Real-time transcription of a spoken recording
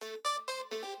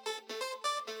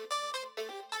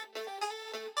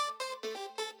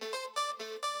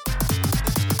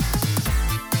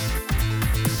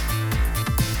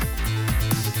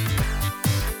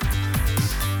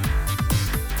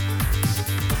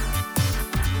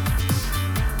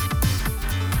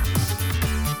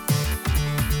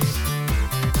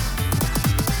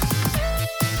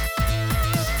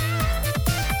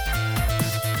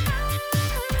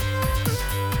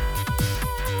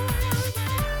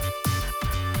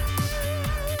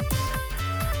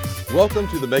Welcome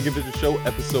to the Megavision Show,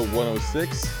 episode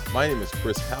 106. My name is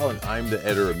Chris Powell, and I'm the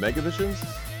editor of Megavisions.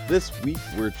 This week,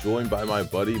 we're joined by my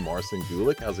buddy, Marcin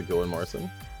Gulick. How's it going, Marcin?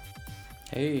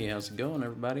 Hey, how's it going,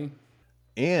 everybody?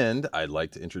 And I'd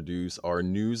like to introduce our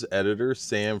news editor,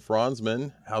 Sam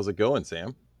Franzman. How's it going,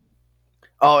 Sam?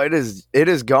 Oh, it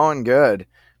is going good.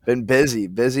 Been busy.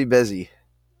 Busy,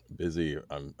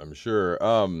 I'm sure.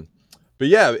 But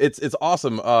yeah, it's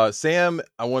awesome. Sam,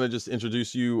 I want to just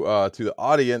introduce you to the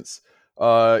audience.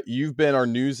 You've been our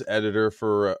news editor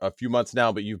for a few months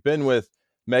now, but you've been with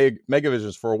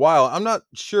Megavisions for a while. I'm not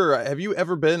sure. Have you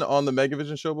ever been on the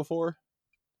Megavision show before?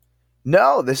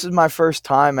 No, this is my first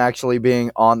time actually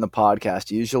being on the podcast.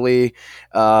 Usually,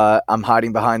 I'm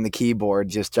hiding behind the keyboard,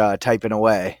 just typing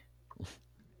away.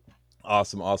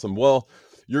 Awesome. Well,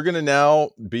 you're going to now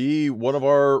be one of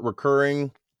our recurring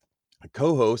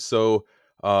co-hosts. So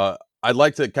I'd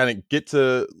like to kind of get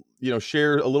to,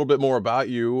 share a little bit more about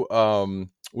you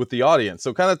with the audience.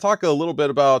 So kind of talk a little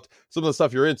bit about some of the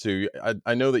stuff you're into.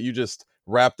 I know that you just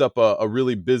wrapped up a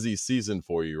really busy season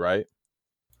for you, right?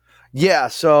 Yeah,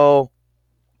 so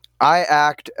I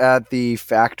act at the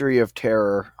Factory of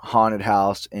Terror haunted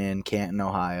house in Canton,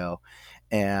 Ohio.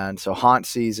 And so haunt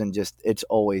season, it's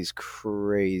always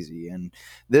crazy. And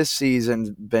this season's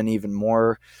been even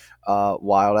more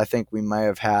wild. I think we may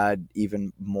have had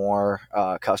even more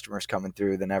customers coming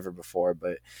through than ever before.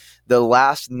 But the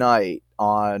last night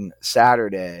on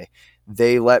Saturday,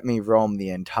 they let me roam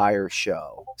the entire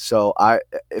show. So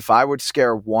if I would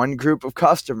scare one group of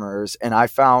customers and I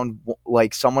found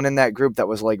like someone in that group that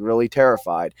was like really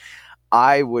terrified,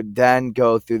 I would then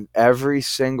go through every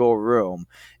single room,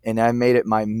 and I made it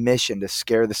my mission to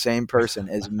scare the same person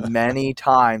as many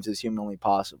times as humanly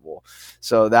possible.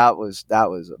 So that was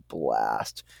a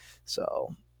blast.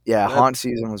 So yeah, haunt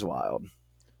season was wild.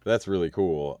 That's really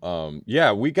cool.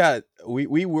 Yeah, we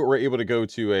were able to go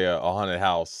to a haunted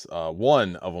house,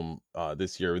 one of them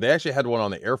this year. They actually had one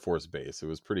on the Air Force Base. It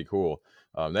was pretty cool.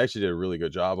 They actually did a really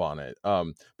good job on it.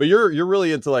 But you're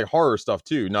really into like horror stuff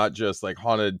too, not just like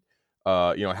haunted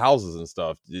houses and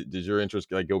stuff. Did your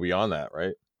interest like go beyond that,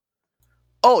 right?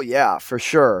 Oh yeah, for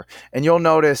sure. And you'll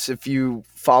notice if you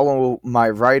follow my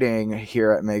writing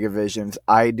here at Megavisions,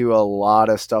 I do a lot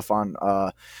of stuff on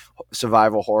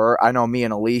survival horror. I know me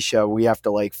and Alicia, we have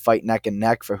to like fight neck and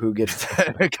neck for who gets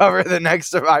to cover the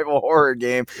next survival horror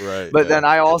game. Right. But then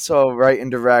I also write and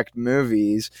direct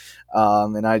movies,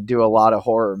 and I do a lot of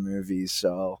horror movies.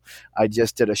 So I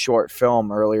just did a short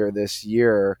film earlier this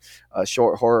year, a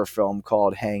short horror film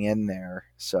called Hang In There.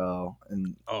 So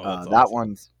and that's that awesome.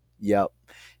 one's yep.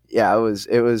 Yeah, it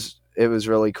was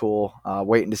really cool.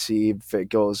 Waiting to see if it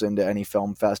goes into any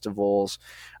film festivals.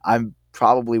 I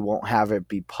probably won't have it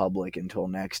be public until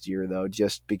next year though,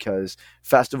 just because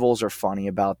festivals are funny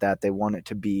about that. They want it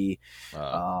to be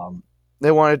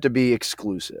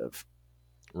exclusive.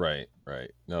 Right.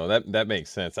 No, that makes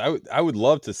sense. I would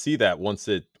love to see that once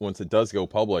it does go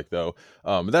public though.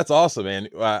 But that's awesome, man.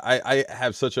 I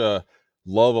have such a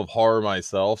love of horror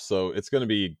myself, so it's going to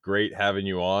be great having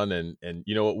you on, and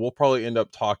we'll probably end up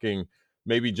talking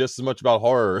maybe just as much about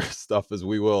horror stuff as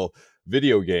we will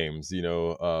video games,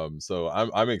 so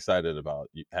I'm excited about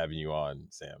having you on,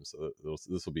 Sam. So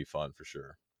this will be fun for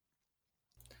sure.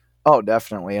 Oh,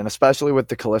 definitely, and especially with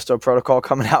the Callisto Protocol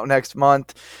coming out next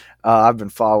month, I've been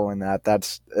following that.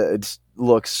 It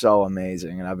looks so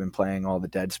amazing, and I've been playing all the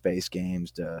Dead Space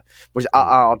games. Which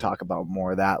I'll talk about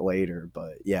more of that later.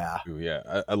 But yeah, Ooh,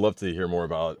 yeah, I'd love to hear more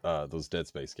about those Dead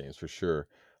Space games for sure.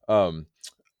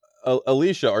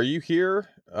 Alicia, are you here?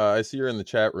 I see you're in the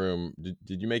chat room.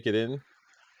 Did you make it in?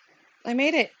 I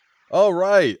made it. All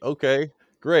right. Okay.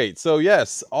 Great. So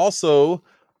yes, also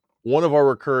one of our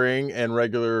recurring and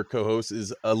regular co-hosts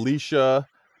is Alicia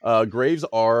Graves,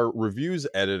 our reviews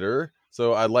editor.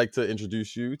 So I'd like to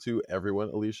introduce you to everyone.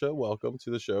 Alicia, welcome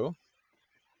to the show.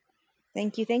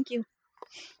 Thank you.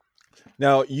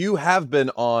 Now, you have been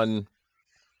on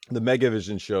the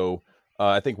Megavision show,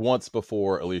 I think once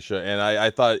before, Alicia, and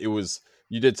I thought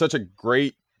you did such a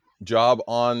great job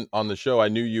on the show. I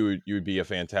knew you would be a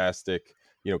fantastic,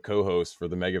 co-host for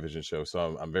the Megavision show.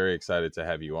 So I'm very excited to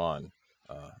have you on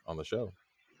the show.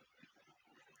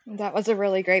 That was a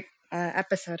really great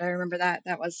episode. I remember that.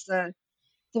 That was the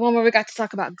one where we got to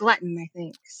talk about Glutton, I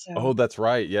think. So. Oh, that's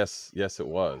right. Yes, it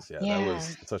was. Yeah, that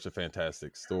was such a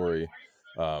fantastic story,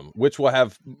 which will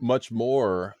have much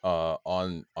more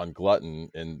on Glutton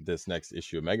in this next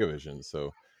issue of Megavision.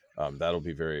 So that'll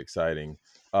be very exciting.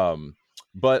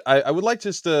 But I would like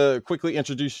just to quickly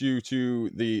introduce you to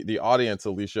the audience,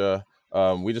 Alicia.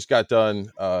 We just got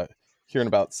done hearing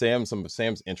about some of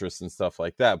Sam's interests and stuff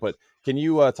like that. But can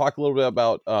you talk a little bit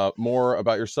about more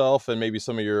about yourself and maybe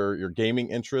some of your gaming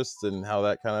interests and how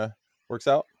that kind of works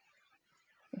out?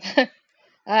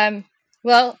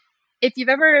 Well, if you've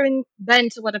ever been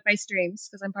to one of my streams,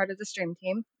 because I'm part of the stream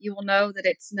team, you will know that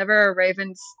it's never a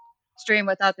Ravens stream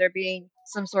without there being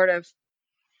some sort of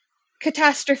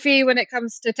catastrophe when it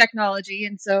comes to technology.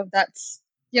 And so that's,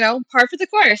 par for the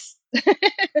course.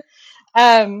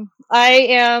 I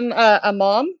am a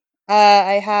mom.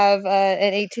 I have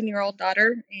an 18-year-old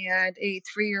daughter and a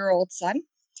 3-year-old son.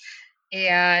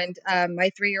 And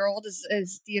my 3-year-old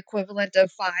is the equivalent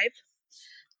of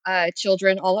 5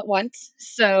 children all at once.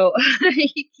 So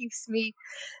he keeps me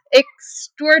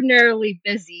extraordinarily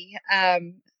busy.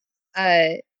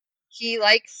 He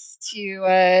likes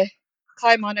to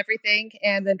climb on everything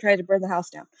and then try to burn the house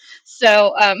down.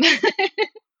 So,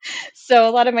 so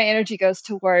a lot of my energy goes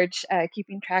towards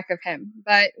keeping track of him.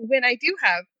 But when I do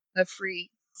have a free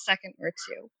second or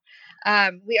two,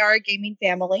 we are a gaming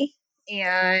family,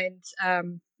 and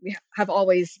we have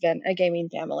always been a gaming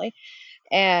family.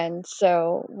 And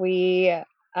so we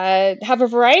have a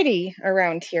variety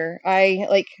around here.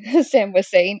 Like Sam was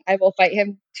saying, I will fight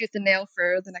him tooth and nail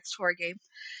for the next horror game.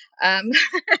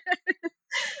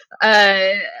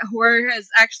 Horror is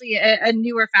actually a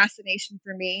newer fascination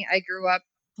for me. I grew up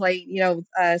playing,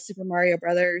 Super Mario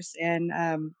Brothers and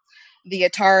the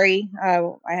Atari.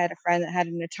 I had a friend that had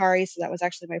an Atari, so that was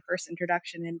actually my first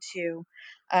introduction into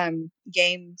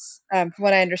games. From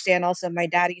what I understand, also my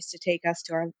dad used to take us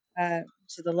to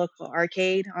the local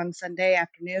arcade on Sunday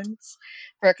afternoons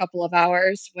for a couple of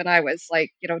hours when I was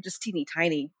like, just teeny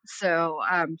tiny. So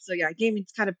yeah,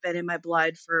 gaming's kind of been in my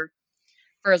blood for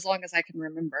as long as I can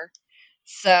remember.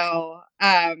 So,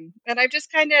 and I've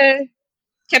just kind of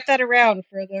kept that around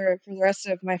for the rest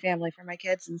of my family, for my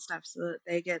kids and stuff, so that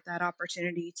they get that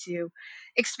opportunity to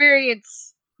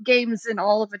experience games in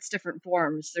all of its different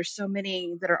forms. There's so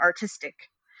many that are artistic,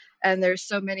 and there's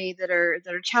so many that are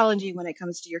challenging when it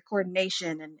comes to your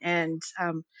coordination and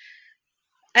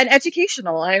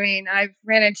educational. I mean, I've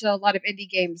ran into a lot of indie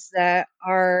games that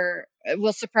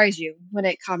will surprise you when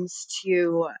it comes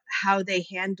to how they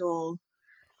handle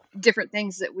different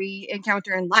things that we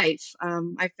encounter in life.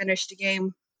 I finished a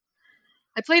game.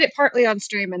 I played it partly on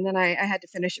stream, and then I had to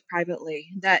finish it privately.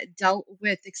 That dealt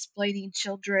with explaining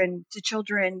to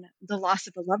children the loss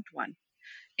of a loved one,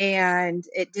 and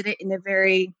it did it in a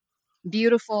very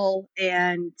beautiful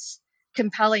and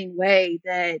compelling way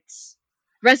that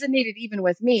resonated even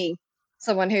with me,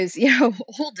 someone who's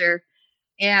older.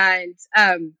 And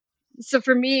so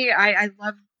for me, I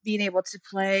love being able to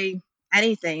play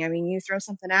anything. I mean, you throw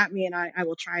something at me and I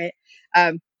will try it.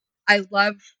 I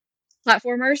love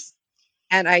platformers,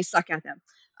 and I suck at them.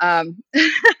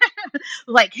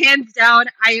 Like hands down,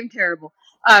 I am terrible.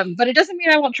 But it doesn't mean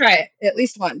I won't try it at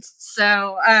least once.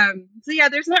 So yeah,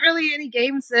 there's not really any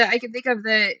games that I can think of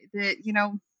that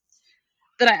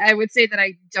that I would say that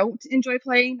I don't enjoy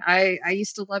playing. I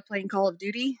used to love playing Call of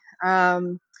Duty.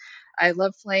 I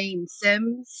love playing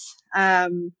Sims.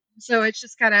 So it's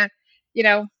just kind of,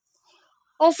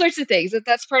 all sorts of things.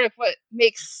 That's part of what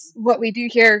makes what we do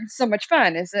here so much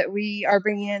fun, is that we are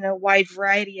bringing in a wide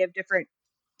variety of different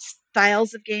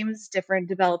styles of games, different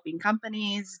developing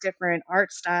companies, different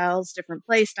art styles, different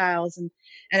play styles, and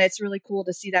it's really cool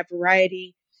to see that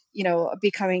variety,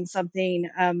 becoming something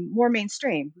more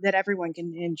mainstream that everyone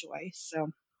can enjoy. So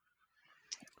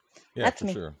Yeah, that's for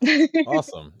me. sure.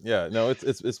 Awesome. Yeah, no,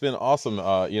 it's been awesome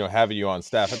having you on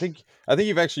staff. I think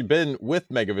you've actually been with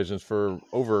Megavisions for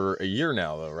over a year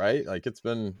now though, right? Like it's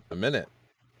been a minute.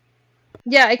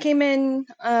 Yeah, I came in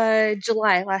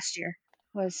July last year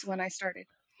was when I started.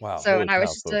 Wow. So, Holy and I cow.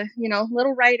 was just a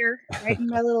little writer writing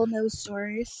my little nose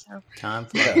stories. So Time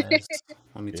flies.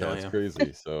 Let me Yeah, tell it's you.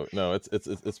 crazy. So no,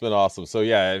 it's been awesome. So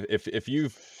yeah, if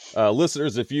you've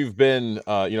listeners, if you've been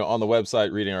on the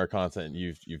website reading our content,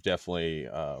 you've definitely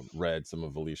read some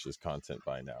of Alicia's content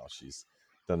by now. She's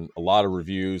done a lot of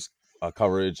reviews,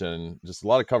 coverage, and just a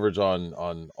lot of coverage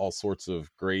on all sorts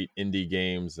of great indie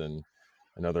games and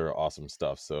other awesome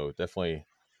stuff. So definitely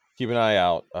keep an eye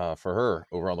out for her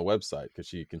over on the website, because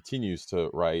she continues to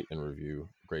write and review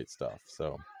great stuff.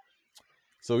 So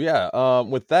yeah,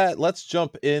 with that, let's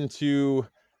jump into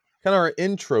kind of our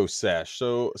intro sesh.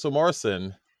 So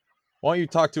Marcin, why don't you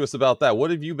talk to us about that? What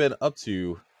have you been up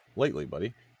to lately,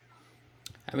 buddy?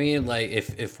 I mean, like,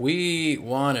 if we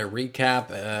want a recap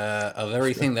of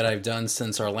everything that I've done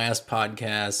since our last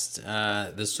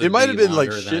podcast, this would It might have be been like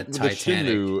longer than a the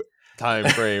Titanic. Shenmue time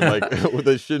frame, like when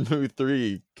the Shenmue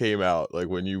 3 came out, like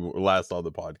when you were last on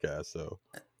the podcast. So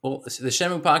Well, the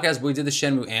Shenmue podcast, we did the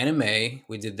Shenmue anime.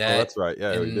 We did that. Oh, that's right.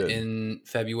 Yeah, we did. In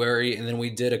February, and then we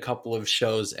did a couple of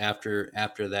shows after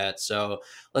that. So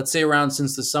let's say around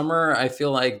since the summer, I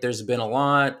feel like there's been a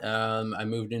lot. I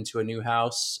moved into a new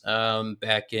house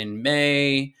back in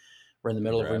May. We're in the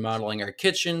middle of remodeling our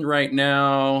kitchen right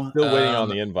now. Still waiting on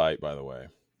the invite, by the way.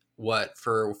 What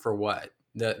for what?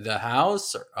 The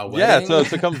house or a wedding? Yeah,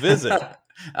 to come visit.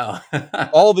 Oh.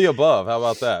 All the above. How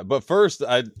about that? But first,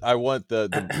 I want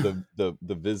the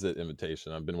visit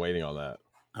invitation. I've been waiting on that.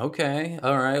 Okay.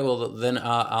 All right. Well, then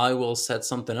I will set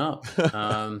something up.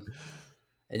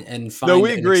 And find no,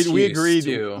 we agreed.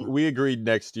 Too. We agreed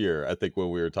next year. I think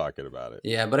when we were talking about it.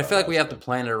 Yeah, but I feel like we have to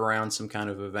plan it around some kind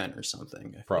of event or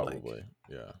something. Probably.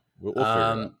 Yeah. We'll figure it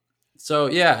out. So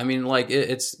yeah, I mean, like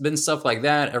it's been stuff like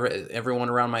that. Everyone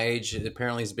around my age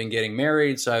apparently has been getting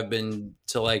married, so I've been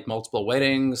to like multiple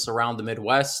weddings around the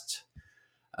Midwest,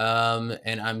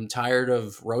 and I'm tired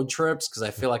of road trips because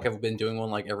I feel like I've been doing one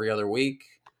like every other week,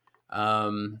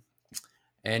 and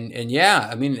yeah,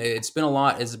 I mean, it's been a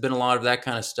lot. It's been a lot of that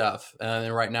kind of stuff,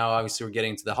 and right now, obviously, we're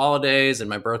getting to the holidays, and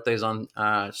my birthday's on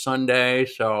Sunday,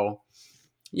 so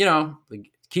you know.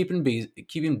 Keeping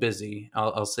busy.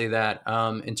 I'll say that.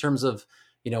 In terms of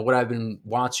what I've been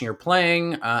watching or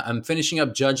playing, I'm finishing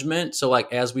up Judgment. So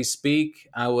like as we speak,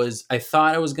 I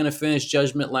thought I was going to finish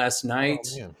Judgment last night.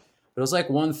 But it was like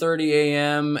 1:30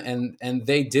 a.m. and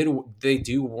they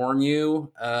do warn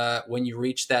you when you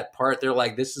reach that part. They're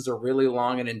like, this is a really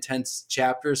long and intense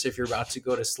chapter. So if you're about to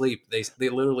go to sleep, they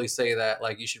literally say that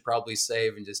like you should probably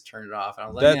save and just turn it off. And I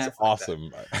was like, that's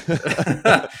awesome.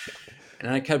 That.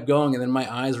 And I kept going, and then my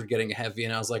eyes were getting heavy,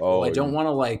 and I was like, well, I don't want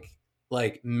to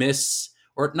like miss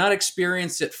or not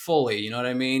experience it fully. You know what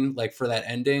I mean? Like for that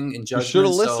ending in Judgment. You should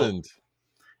have listened.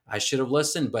 I should have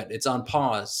listened, but it's on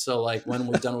pause. So like when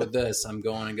we're done with this, I'm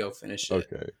going to go finish it.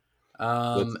 Okay.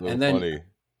 That's so and then funny.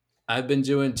 I've been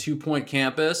doing 2 Point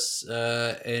Campus,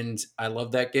 and I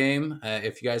love that game.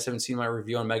 If you guys haven't seen my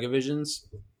review on Megavisions,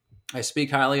 I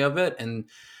speak highly of it, and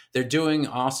they're doing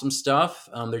awesome stuff.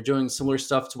 They're doing similar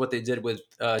stuff to what they did with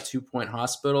 2 Point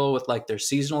Hospital with like their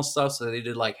seasonal stuff. So they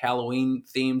did like Halloween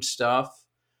themed stuff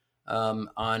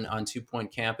on 2 Point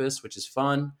Campus, which is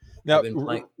fun. Now, can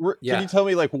you tell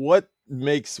me like what's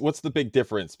the big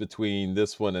difference between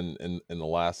this one and the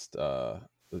last the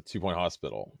 2 Point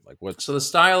Hospital? Like what? So the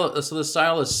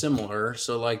style is similar.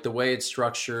 So like the way it's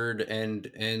structured and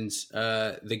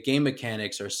the game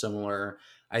mechanics are similar.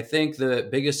 I think the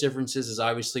biggest difference is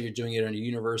obviously you're doing it in a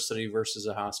university versus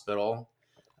a hospital.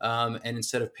 And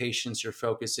instead of patients, you're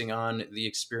focusing on the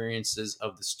experiences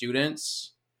of the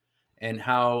students and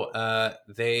how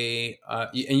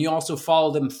and you also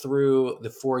follow them through the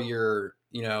 4-year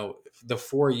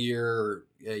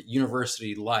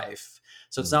university life.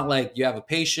 So it's not like you have a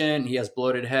patient, he has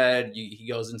bloated head, he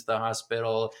goes into the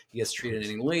hospital, he gets treated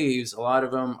and he leaves. A lot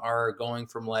of them are going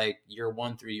from like year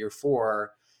 1 through year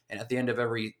 4. And at the end of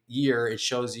every year, it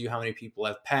shows you how many people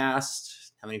have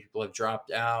passed, how many people have dropped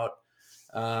out.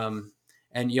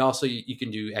 And you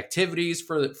can do activities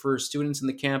for students in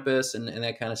the campus and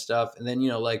that kind of stuff. And then,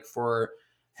 like for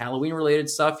Halloween related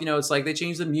stuff, it's like they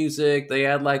change the music, they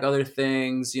add like other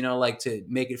things, like to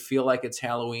make it feel like it's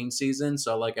Halloween season.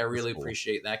 So like, I really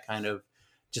appreciate that kind of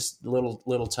just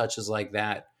little touches like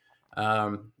that.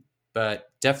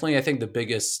 But definitely, I think the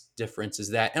biggest difference is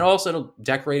that, and also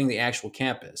decorating the actual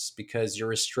campus, because you're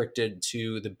restricted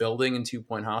to the building in 2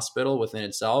 Point Hospital within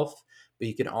itself, but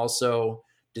you can also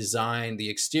design the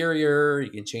exterior,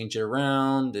 you can change it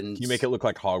around. And can you make it look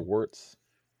like Hogwarts?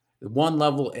 One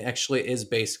level actually is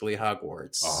basically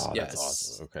Hogwarts. Oh, yes. That's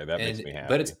awesome. Okay, that makes me happy.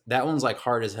 But that one's like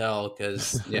hard as hell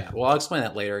because, well, I'll explain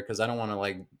that later because I don't want to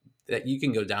like, that you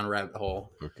can go down a rabbit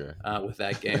hole with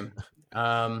that game.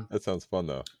 That sounds fun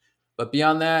though. But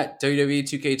beyond that, WWE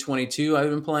 2K22 I've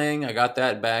been playing. I got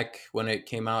that back when it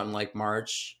came out in like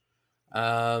March.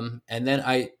 And then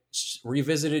I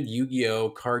revisited Yu-Gi-Oh!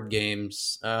 Card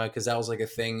games because that was like a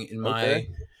thing in my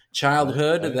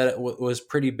childhood that was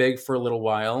pretty big for a little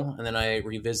while. And then I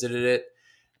revisited it.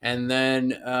 And then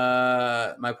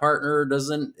my partner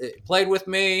played with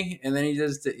me, and then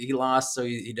he lost, so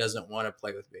he doesn't want to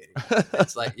play with me anymore.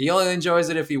 It's like he only enjoys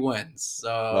it if he wins.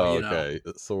 So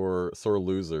sore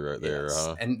loser right there.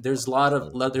 Yes. And there's a lot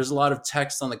of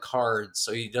text on the cards,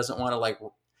 so he doesn't want to like.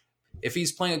 If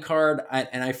he's playing a card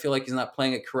and I feel like he's not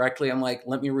playing it correctly, I'm like,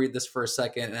 let me read this for a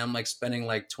second, and I'm like spending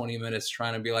like 20 minutes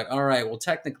trying to be like, all right, well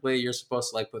technically you're supposed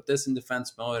to like put this in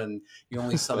defense mode, and you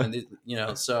only summon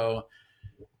it, so.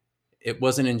 It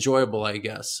wasn't enjoyable, I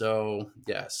guess. So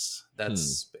yes,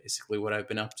 that's basically what I've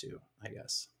been up to, I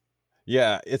guess.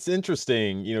 Yeah, it's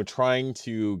interesting, trying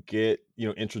to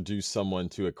introduce someone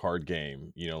to a card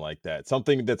game, like that.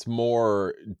 Something that's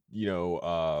more, you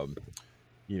know,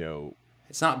 you know,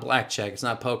 It's not blackjack. It's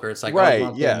not poker. It's like, oh, you right.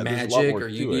 want to play Yeah, there's a lot Magic more or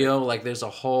to it. Yu-Gi-Oh? Like, there's a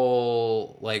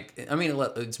whole like. I mean,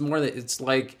 it's more that it's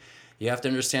like you have to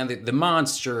understand the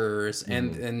monsters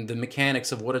and Mhm. and the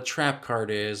mechanics of what a trap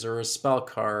card is or a spell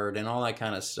card and all that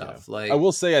kind of Yeah. stuff. I Like,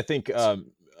 will say I think yeah,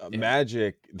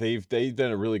 Magic, they've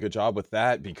done a really good job with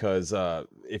that because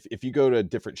if you go to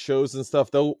different shows and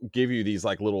stuff, they'll give you these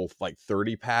like little like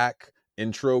 30-pack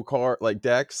intro card like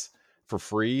decks for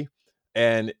free.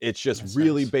 And it's just that's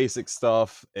really nice. basic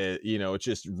stuff. It's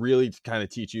just really kind of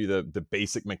teach you the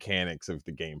basic mechanics of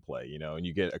the gameplay, and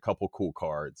you get a couple cool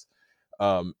cards.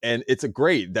 And it's a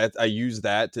great that I use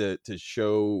that to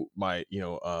show my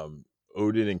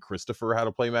Odin and Christopher how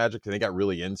to play Magic, and they got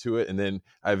really into it. And then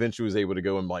I eventually was able to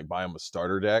go and like buy them a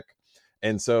starter deck.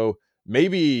 And so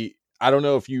maybe I don't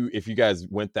know if you guys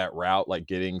went that route, like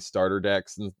getting starter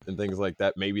decks and things like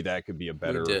that. Maybe that could be a We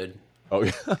better. did. Oh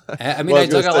yeah. I mean, Well, I I was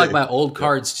gonna dug out like say, my old yeah.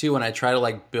 cards too, and I try to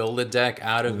like build a deck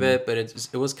out of Mhm. it, but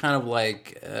it was kind of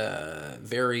like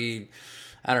very,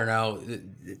 I don't know.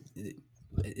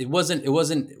 There wasn't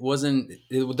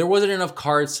enough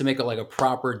cards to make it like a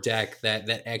proper deck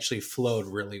that actually flowed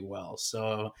really well.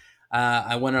 So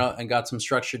I went out and got some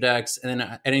structure decks, and then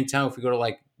at any time if we go to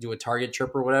like do a Target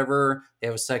trip or whatever, they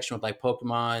have a section with like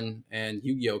Pokemon and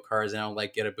Yu-Gi-Oh cards, and I'll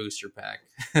like get a booster pack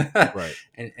Right.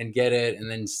 and get it, and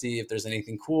then see if there's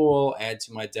anything cool, add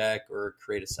to my deck, or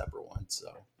create a separate one. So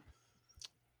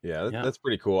Yeah, yeah, that's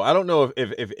pretty cool. I don't know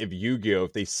if Yu-Gi-Oh,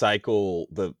 if they cycle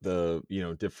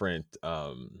the different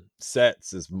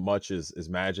sets as much as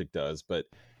Magic does, but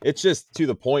it's just to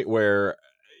the point where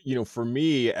for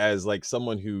me as like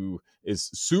someone who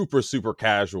is super super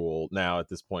casual now at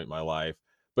this point in my life,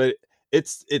 but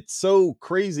it's so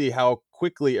crazy how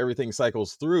quickly everything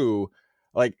cycles through.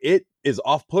 Like it is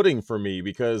off-putting for me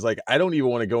because like I don't even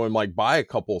want to go and like buy a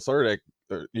couple Sardic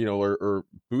or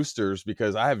boosters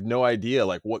because I have no idea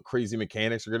like what crazy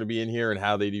mechanics are going to be in here and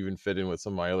how they'd even fit in with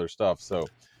some of my other stuff. So,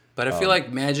 but I feel um,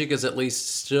 like Magic is at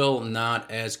least still not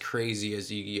as crazy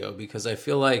as Yu-Gi-Oh because I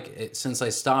feel like since I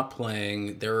stopped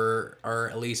playing, there are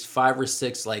at least 5 or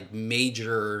 6 like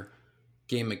major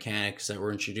game mechanics that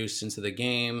were introduced into the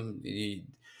game. It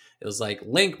was like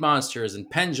link monsters and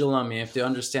pendulum. You have to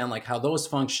understand like how those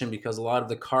function because a lot of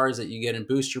the cards that you get in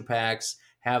booster packs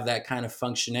have that kind of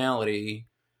functionality.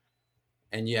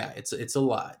 And yeah, it's a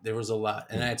lot. There was a lot,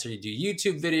 and I had to do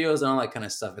YouTube videos and all that kind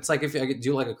of stuff. It's like if I could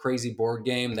do like a crazy board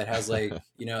game that has like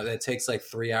that takes like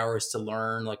 3 hours to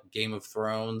learn, like Game of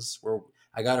Thrones, where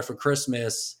I got it for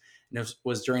Christmas, and it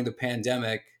was during the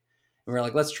pandemic, and we are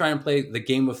like, let's try and play the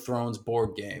Game of Thrones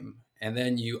board game. And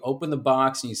then you open the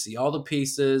box and you see all the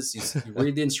pieces. You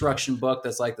read the instruction book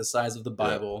that's like the size of the yeah.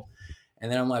 Bible.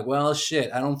 And then I'm like, well,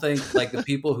 shit. I don't think like the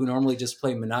people who normally just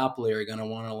play Monopoly are gonna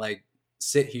want to like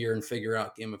sit here and figure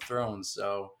out Game of Thrones.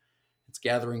 So it's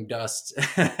gathering dust.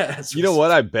 You know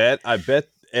what? I bet,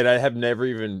 and I have never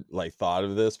even like thought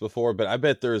of this before, but I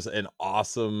bet there's an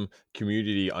awesome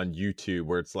community on YouTube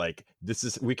where it's like,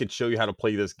 we could show you how to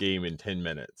play this game in 10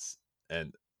 minutes.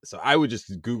 And so I would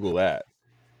just Google that.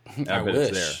 And I bet wish.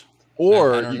 it's there. I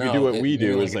Or don't you could know. do what Maybe we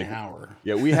do like is an like, hour.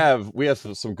 yeah, we have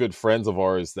some good friends of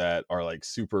ours that are like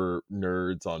super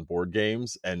nerds on board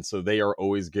games, and so they are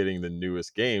always getting the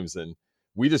newest games, and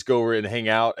we just go over and hang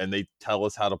out, and they tell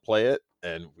us how to play it,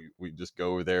 and we just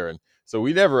go over there, and so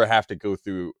we never have to go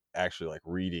through actually like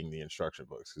reading the instruction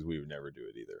books because we would never do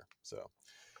it either. So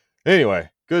anyway,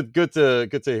 good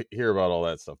to hear about all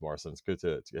that stuff, Marcin. It's good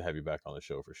to have you back on the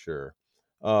show for sure.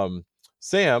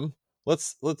 Sam,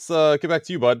 let's get back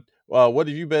to you, bud. What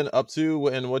have you been up to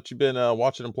and what you've been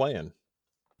watching and playing?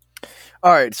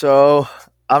 All right, so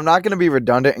I'm not going to be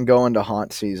redundant and go into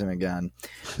haunt season again,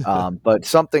 but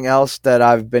something else that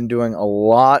I've been doing a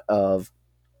lot of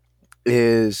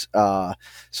is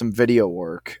some video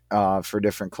work for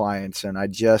different clients, and I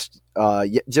just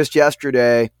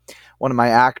yesterday, one of my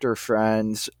actor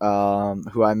friends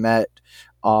who I met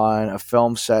on a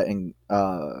film set in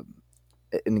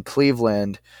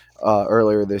Cleveland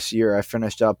earlier this year. I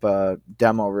finished up a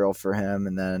demo reel for him,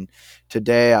 and then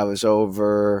today I was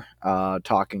over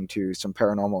talking to some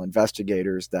paranormal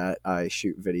investigators that I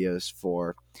shoot videos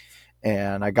for,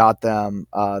 and I got them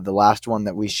the last one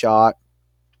that we shot,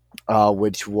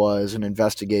 which was an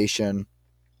investigation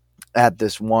at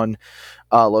this one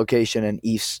location in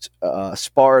East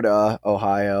Sparta,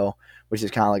 Ohio, which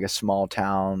is kind of like a small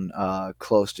town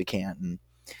close to Canton.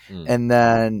 And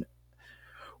then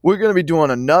we're going to be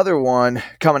doing another one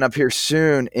coming up here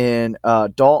soon in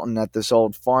Dalton at this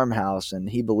old farmhouse, and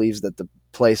he believes that the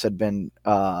place had been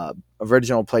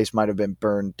original place might have been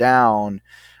burned down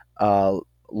a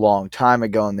long time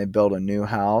ago, and they built a new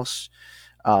house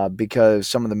because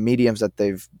some of the mediums that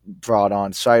they've brought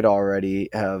on site already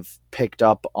have picked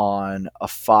up on a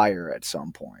fire at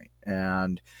some point.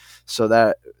 And so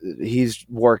that he's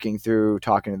working through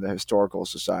talking to the historical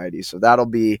society. So that'll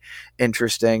be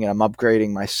interesting. And I'm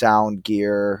upgrading my sound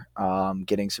gear,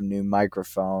 getting some new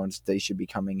microphones. They should be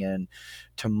coming in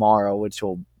tomorrow, which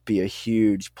will be a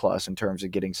huge plus in terms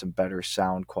of getting some better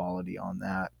sound quality on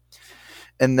that.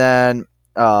 And then,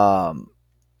 I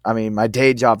mean, my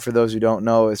day job, for those who don't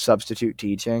know, is substitute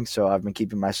teaching. So I've been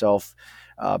keeping myself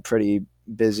pretty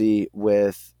busy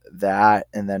with that,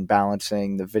 and then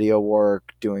balancing the video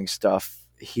work, doing stuff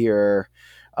here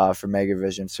for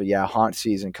Megavision. So yeah, haunt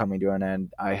season coming to an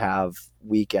end. I have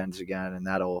weekends again, and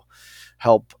that'll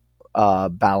help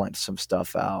balance some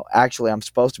stuff out. Actually, I'm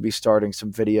supposed to be starting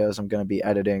some videos I'm going to be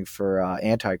editing for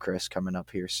Antichrist coming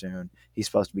up here soon. He's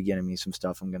supposed to be getting me some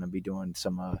stuff. I'm going to be doing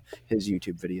some of his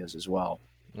YouTube videos as well.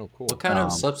 Oh, cool. What kind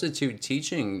of substitute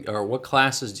teaching, or what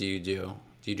classes do you do?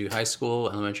 Do you do high school,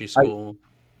 elementary school?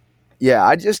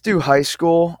 I just do high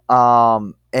school,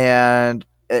 and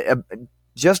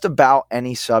just about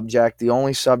any subject. The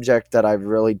only subject that I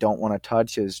really don't want to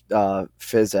touch is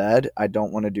phys ed. I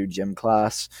don't want to do gym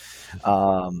class.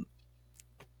 That's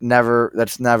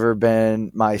never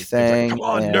been my thing. Come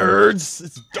on, nerds!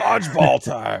 It's dodgeball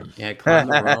time. Yeah, climb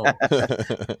the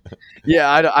rope. Yeah,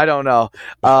 I don't know.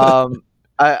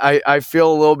 I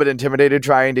feel a little bit intimidated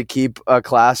trying to keep a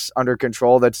class under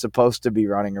control that's supposed to be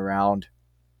running around.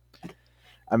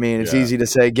 I mean, it's easy to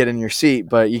say get in your seat,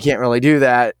 but you can't really do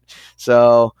that.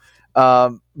 So,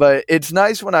 but it's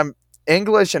nice when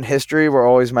English and history were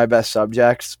always my best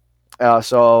subjects.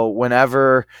 So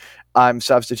whenever I'm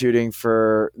substituting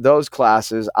for those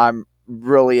classes, I'm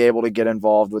really able to get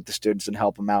involved with the students and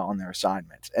help them out on their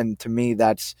assignments. And to me,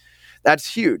 that's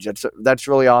huge. That's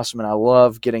really awesome, and I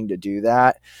love getting to do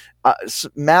that.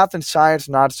 Math and science,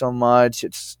 not so much.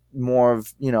 It's more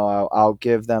of, I'll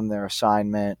give them their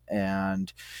assignment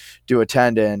and do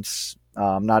attendance.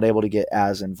 I'm not able to get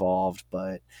as involved,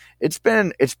 but it's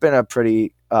been a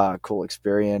pretty cool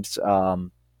experience.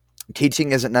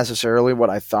 Teaching isn't necessarily what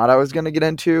I thought I was going to get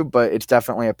into, but it's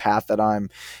definitely a path that I'm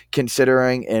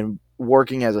considering. And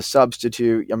working as a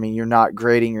substitute, I mean, you're not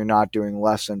grading, you're not doing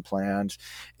lesson plans.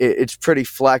 It's pretty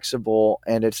flexible,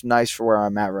 and it's nice for where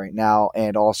I'm at right now,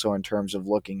 and also in terms of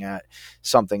looking at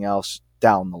something else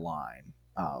down the line,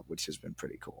 which has been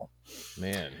pretty cool.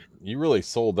 Man, you really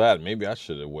sold that. Maybe I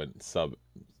should have went the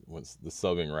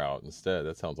subbing route instead.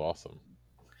 That sounds awesome.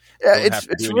 Yeah,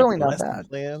 it's really not bad.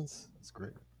 Plans. It's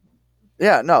great.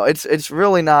 Yeah, no, it's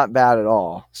really not bad at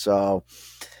all. So,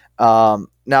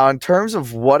 now in terms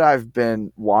of what I've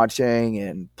been watching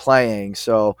and playing,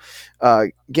 so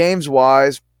games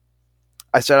wise,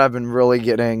 I said I've been really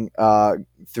getting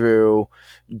through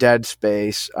Dead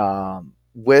Space.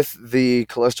 With the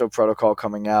Callisto Protocol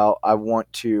coming out, I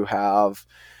want to have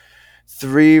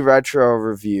 3 retro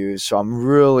reviews, so I'm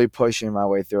really pushing my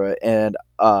way through it. And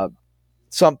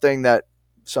something that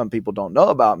some people don't know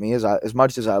about me is as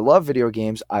much as I love video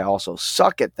games, I also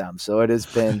suck at them. So it has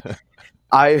been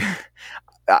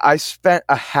I spent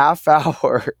a half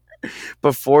hour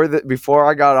before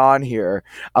I got on here.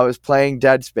 I was playing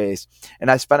Dead Space, and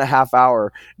I spent a half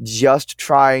hour just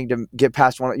trying to get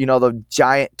past one, the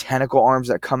giant tentacle arms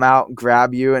that come out and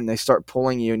grab you, and they start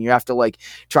pulling you, and you have to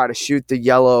try to shoot the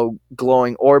yellow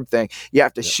glowing orb thing. You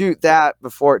have to shoot that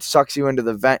before it sucks you into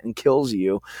the vent and kills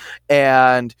you.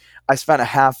 And I spent a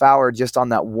half hour just on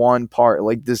that one part.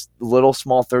 This little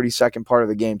small 30-second part of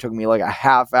the game took me a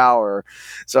half hour.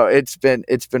 So it's been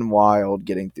wild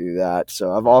getting through that.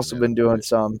 So I've also been doing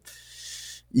some.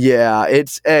 Yeah,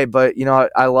 but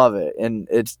I love it. And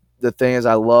the thing is,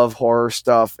 I love horror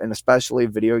stuff, and especially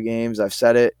video games. I've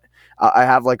said it. I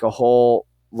have a whole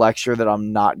lecture that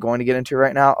I'm not going to get into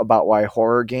right now about why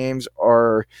horror games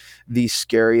are the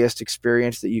scariest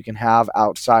experience that you can have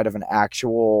outside of an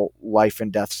actual life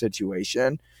and death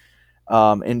situation.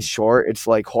 In short, it's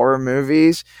like horror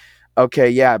movies. Okay,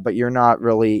 yeah, but you're not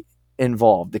really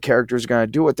involved. The character's going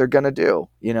to do what they're going to do.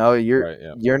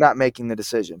 You're not making the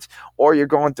decisions. Or you're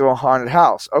going through a haunted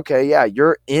house. Okay, yeah,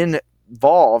 you're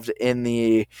involved in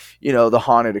the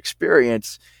haunted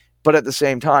experience. But at the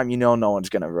same time, no one's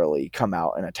going to really come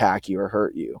out and attack you or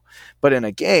hurt you. But in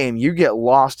a game, you get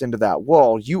lost into that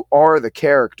world. You are the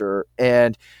character.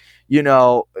 And,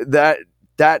 that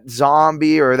that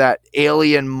zombie or that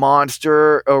alien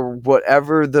monster or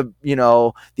whatever the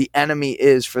enemy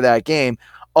is for that game,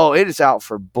 oh, it is out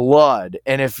for blood.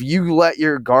 And if you let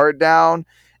your guard down,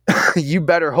 you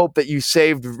better hope that you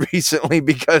saved recently,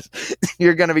 because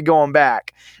you're going to be going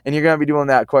back and you're going to be doing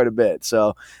that quite a bit.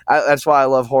 So that's why I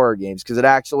love horror games, because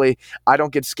I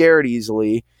don't get scared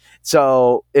easily.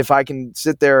 So if I can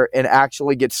sit there and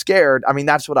actually get scared, I mean,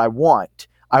 that's what I want.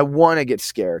 I want to get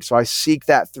scared. So I seek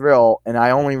that thrill, and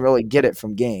I only really get it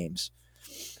from games.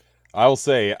 I will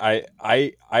say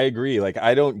I agree. Like,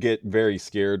 I don't get very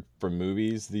scared from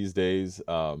movies these days.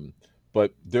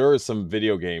 But there are some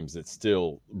video games that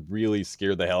still really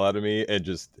scare the hell out of me, and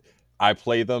just I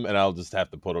play them and I'll just have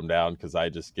to put them down because I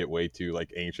just get way too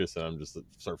like anxious and I'm just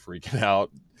start freaking out.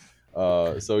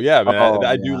 So yeah, man,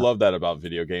 I do love that about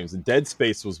video games. And Dead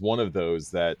Space was one of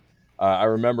those that I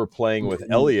remember playing with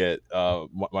Elliot,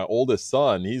 my oldest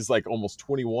son. He's like almost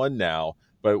 21 now,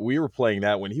 but we were playing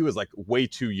that when he was like way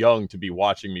too young to be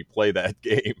watching me play that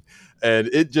game. And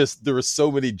there were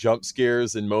so many jump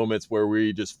scares and moments where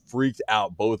we just freaked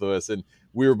out, both of us. And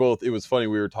it was funny.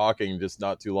 We were talking just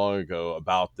not too long ago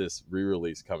about this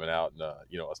re-release coming out and,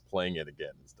 us playing it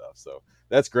again and stuff. So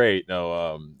that's great.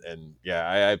 And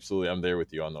yeah, I'm there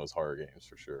with you on those horror games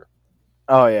for sure.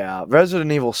 Oh yeah.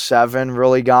 Resident Evil 7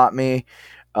 really got me.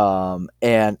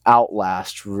 And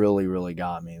Outlast really, really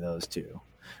got me, those two.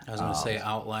 I was going to say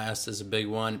Outlast is a big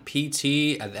one.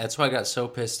 PT, that's why I got so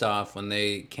pissed off when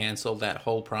they canceled that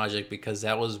whole project, because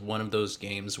that was one of those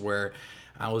games where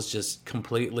I was just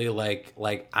completely like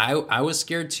I was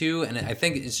scared too. And I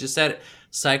think it's just that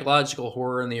psychological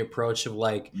horror and the approach of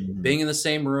like being in the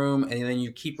same room and then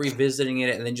you keep revisiting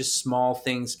it and then just small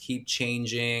things keep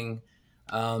changing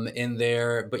in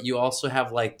there. But you also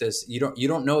have like this, you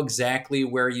don't know exactly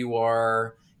where you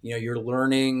are. You're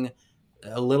learning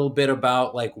a little bit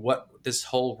about like what this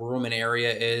whole room and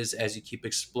area is as you keep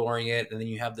exploring it. And then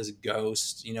you have this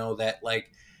ghost, that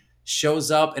like shows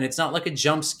up, and it's not like a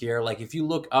jump scare. Like if you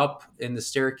look up in the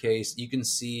staircase, you can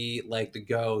see like the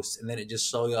ghost, and then it just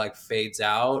slowly like fades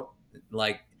out.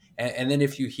 Like, and then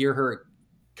if you hear her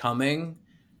coming,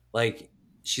 like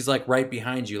she's like right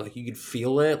behind you, like you could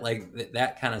feel it, like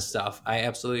that kind of stuff. I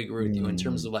absolutely agree with you in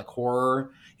terms of like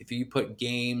horror. If you put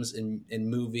games in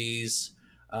movies,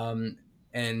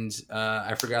 and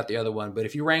I forgot the other one, but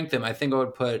if you rank them, I think I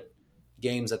would put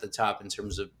games at the top in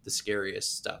terms of the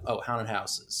scariest stuff. Oh, Haunted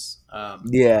Houses.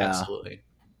 Yeah, absolutely.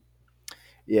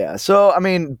 Yeah. So, I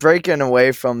mean, breaking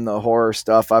away from the horror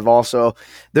stuff,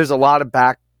 there's a lot of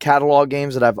back catalog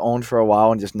games that I've owned for a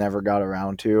while and just never got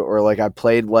around to, or like I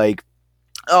played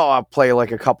I'll play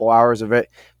like a couple hours of it,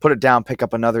 put it down, pick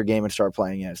up another game and start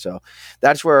playing it. So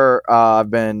that's where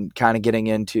I've been kind of getting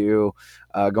into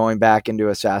going back into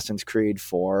Assassin's Creed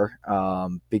 4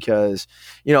 because,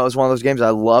 it was one of those games I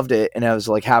loved it and I was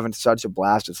like having such a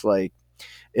blast. It's like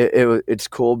it's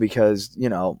cool because,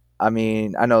 I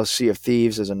mean, I know Sea of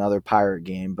Thieves is another pirate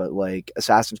game, but like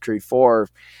Assassin's Creed 4,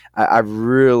 I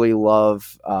really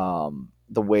love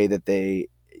the way that they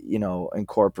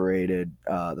incorporated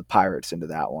the pirates into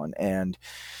that one. And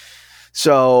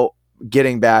so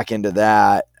getting back into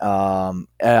that, and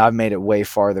I've made it way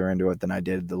farther into it than I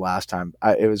did the last time.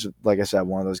 It was, like I said,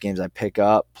 one of those games I pick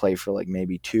up, play for like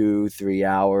maybe 2-3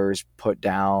 hours, put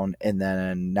down, and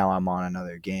then now I'm on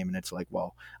another game. And it's like,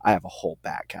 well, I have a whole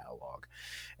back catalog.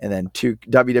 And then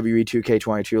WWE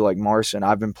 2K22, like Marcin,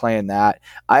 I've been playing that.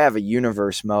 I have a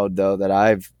universe mode though that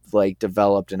I've like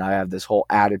developed, and I have this whole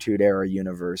Attitude Era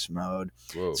universe mode.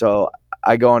 Whoa. So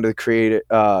I go into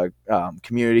the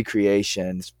community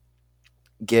creations,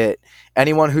 get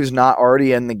anyone who's not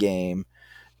already in the game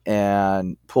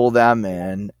and pull them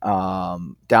in,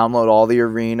 download all the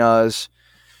arenas.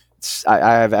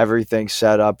 I have everything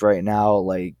set up right now,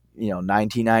 like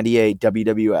 1998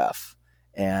 WWF.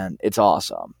 And it's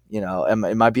awesome.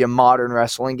 It might be a modern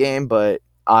wrestling game, but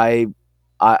I'm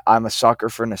a sucker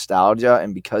for nostalgia.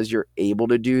 And because you're able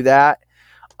to do that,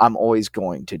 I'm always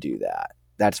going to do that.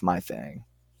 That's my thing.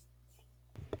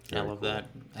 I love that.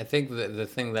 I think the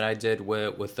thing that I did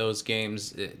with those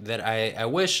games that I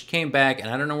wish came back, and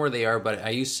I don't know where they are, but I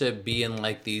used to be in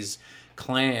like these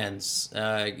clans.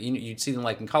 You'd see them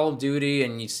like in Call of Duty,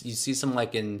 and you see some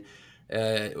like in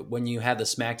when you had the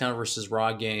SmackDown versus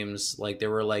Raw games, like there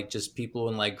were like just people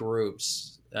in like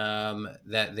groups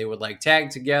that they would like tag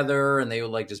together and they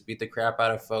would like just beat the crap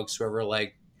out of folks, whoever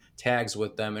like tags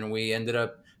with them. And me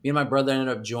and my brother ended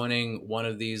up joining one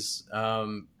of these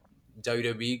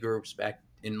WWE groups back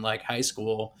in like high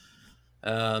school.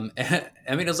 I mean,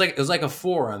 it was like a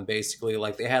forum basically.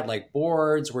 Like they had like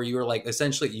boards where you were like,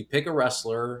 essentially you pick a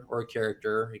wrestler or a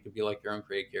character. It could be like your own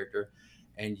created character.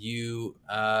 and you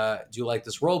do like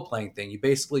this role playing thing. You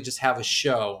basically just have a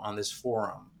show on this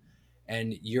forum,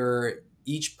 and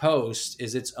each post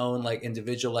is its own like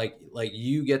individual, like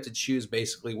you get to choose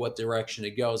basically what direction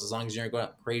it goes, as long as you're not going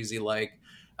crazy like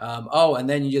and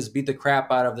then you just beat the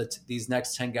crap out of these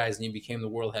next 10 guys and you became the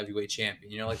world heavyweight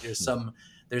champion. Like there's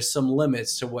some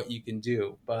limits to what you can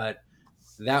do, but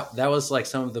that was like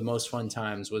some of the most fun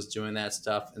times was doing that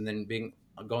stuff, and then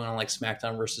going on like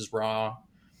SmackDown versus Raw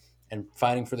and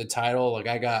fighting for the title. Like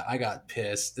I got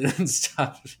pissed and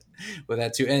stuff with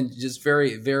that too, and just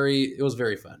very, very, it was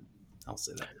very fun. I'll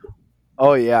say that.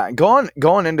 Oh yeah, going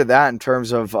into that in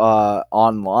terms of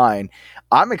online,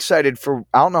 I'm excited for.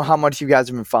 I don't know how much you guys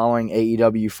have been following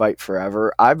AEW Fight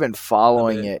Forever. I've been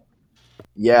following it.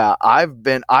 Yeah, I've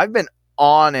been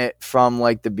on it from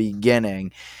like the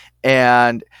beginning,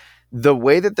 and the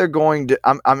way that they're going to,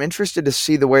 I'm interested to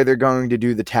see the way they're going to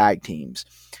do the tag teams.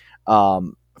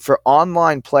 For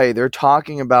online play, they're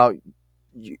talking about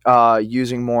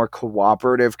using more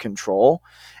cooperative control.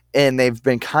 And they've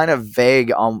been kind of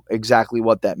vague on exactly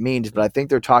what that means, but I think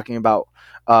they're talking about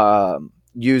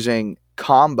using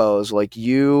combos, like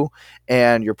you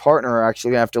and your partner are actually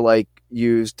going to have to like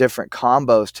use different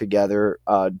combos together,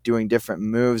 doing different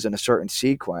moves in a certain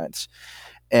sequence,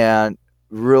 and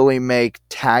really make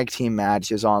tag team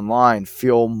matches online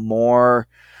feel more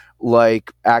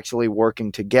like actually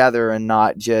working together and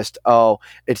not just, oh,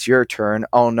 it's your turn.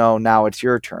 Oh no, now it's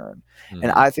your turn. And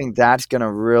I think that's going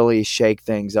to really shake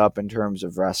things up in terms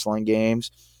of wrestling games.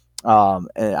 And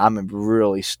I'm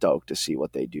really stoked to see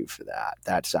what they do for that.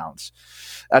 That sounds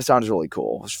really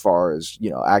cool as far as,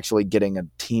 actually getting a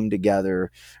team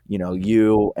together,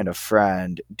 you and a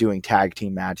friend doing tag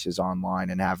team matches online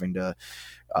and having to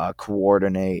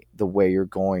coordinate the way you're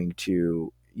going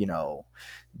to,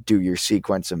 do your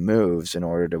sequence of moves in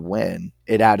order to win.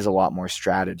 It adds a lot more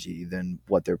strategy than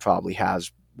what there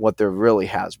really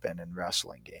has been in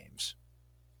wrestling games.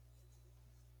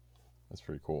 That's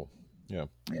pretty cool. Yeah.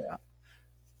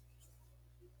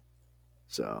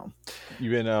 So, you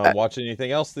been watching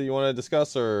anything else that you want to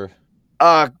discuss, or?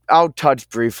 I'll touch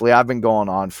briefly. I've been going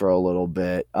on for a little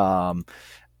bit.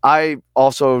 I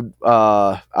also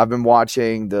I've been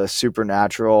watching the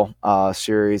Supernatural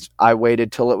series. I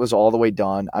waited till it was all the way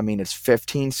done. I mean, it's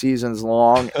 15 seasons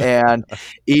long, and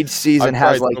each season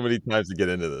has like so many times to get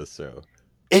into this show.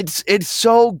 It's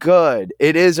so good.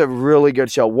 It is a really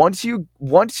good show. Once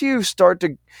you start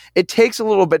to, it takes a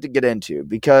little bit to get into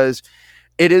because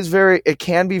it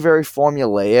can be very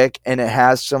formulaic, and it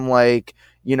has some like,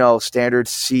 standard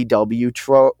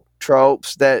CW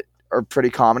tropes that are pretty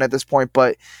common at this point.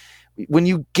 But when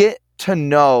you get to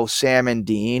know Sam and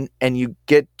Dean and you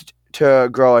get to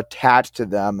grow attached to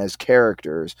them as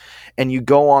characters and you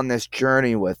go on this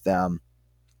journey with them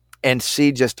and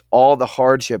see just all the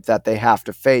hardship that they have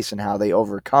to face and how they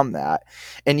overcome that.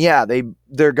 And yeah,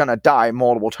 they're going to die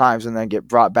multiple times and then get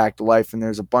brought back to life. And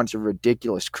there's a bunch of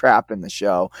ridiculous crap in the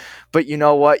show. But you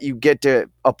know what? You get to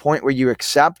a point where you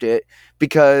accept it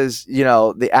because,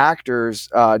 the actors,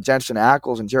 Jensen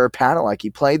Ackles and Jared Padalecki, he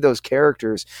played those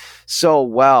characters so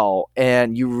well.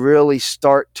 And you really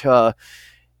start to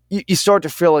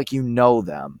feel like you know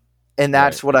them. And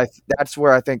that's right. That's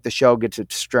where I think the show gets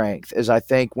its strength, is I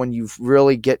think when you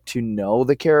really get to know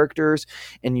the characters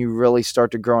and you really start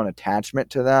to grow an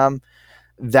attachment to them,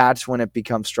 that's when it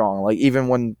becomes strong. Like even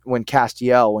when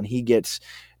Castiel, when he gets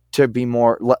to be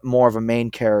more of a main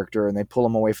character and they pull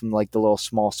him away from like the little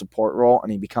small support role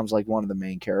and he becomes like one of the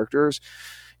main characters,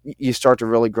 you start to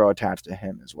really grow attached to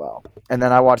him as well. And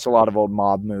then I watched a lot of old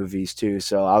mob movies too.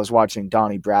 So I was watching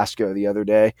Donnie Brasco the other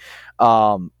day.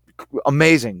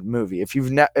 Amazing movie. If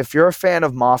you're a fan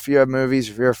of mafia movies,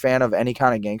 if you're a fan of any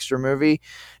kind of gangster movie,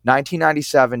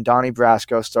 1997, Donnie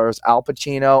Brasco stars Al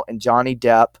Pacino and Johnny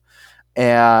Depp,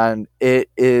 and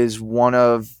it is one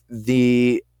of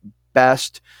the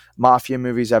best mafia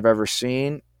movies I've ever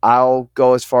seen. I'll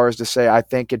go as far as to say I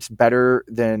think it's better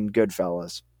than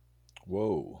Goodfellas.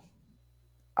 Whoa.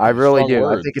 I really do.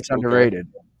 Words. I think it's underrated.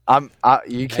 I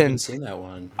haven't seen that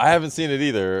one. I haven't seen it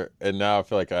either, and now I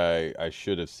feel like I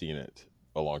should have seen it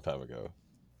a long time ago.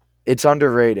 It's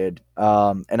underrated,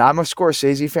 and I'm a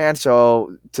Scorsese fan,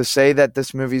 so to say that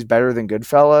this movie's better than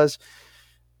Goodfellas,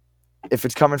 if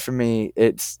it's coming from me,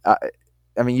 it's.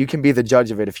 I mean, you can be the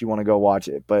judge of it if you want to go watch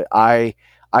it, but I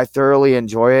thoroughly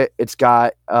enjoy it. It's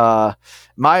got,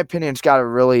 my opinion, it's got a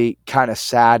really kind of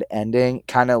sad ending.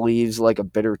 Kind of leaves like a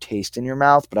bitter taste in your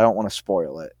mouth, but I don't want to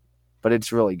spoil it. But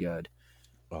it's really good.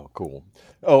 Oh, cool.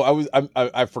 Oh,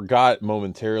 I forgot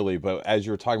momentarily, but as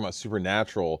you were talking about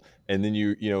Supernatural, and then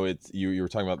you were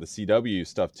talking about the CW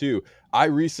stuff too. I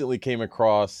recently came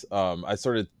across. I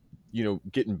started,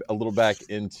 getting a little back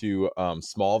into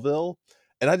Smallville,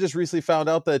 and I just recently found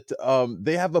out that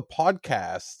they have a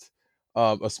podcast,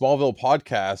 a Smallville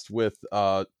podcast with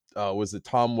was it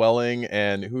Tom Welling,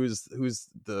 and who's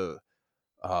the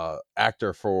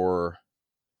actor for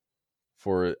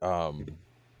The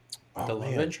oh love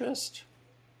man. interest?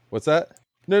 What's that?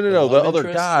 No, The the love other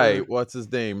interest guy. for What's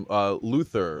his name?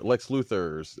 Lex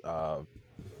Luthor's oh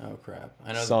crap.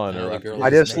 I son, know or the I girl I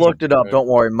forget his just name. name. looked it up. Right? Don't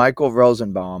worry, Michael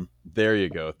Rosenbaum. There you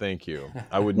go. Thank you.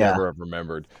 I would Yeah. never have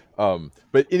remembered.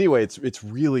 But anyway, it's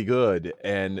really good,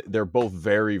 and they're both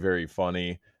very, very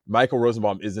funny. Michael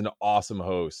Rosenbaum is an awesome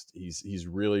host. He's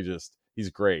really just he's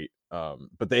great.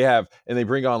 But they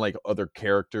bring on like other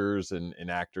characters and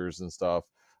actors and stuff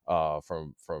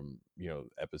from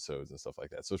episodes and stuff like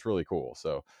that. So it's really cool.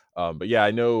 So but yeah,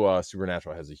 I know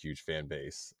Supernatural has a huge fan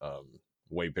base.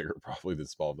 Way bigger probably than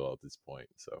Smallville at this point.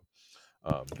 So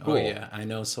Oh cool. yeah, I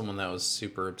know someone that was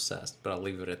super obsessed, but I'll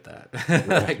leave it at that.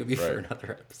 That could be for Right.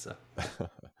 another episode.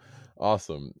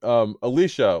 Awesome.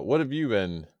 Alicia, what have you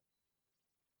been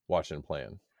watching and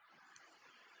playing?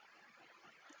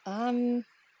 What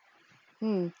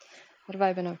have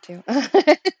I been up to?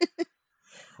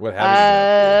 What haven't you been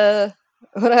up to?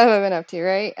 What have I been up to,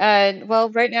 right? Well,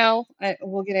 right now,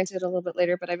 we'll get into it a little bit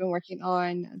later, but I've been working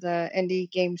on the indie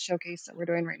game showcase that we're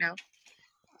doing right now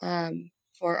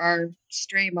for our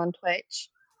stream on Twitch.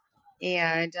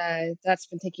 And that's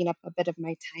been taking up a bit of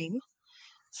my time.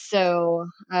 So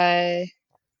a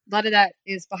lot of that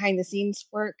is behind the scenes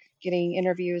work, getting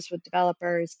interviews with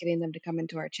developers, getting them to come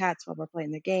into our chats while we're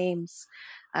playing the games,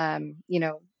 and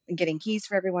getting keys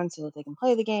for everyone so that they can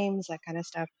play the games, that kind of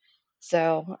stuff.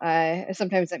 So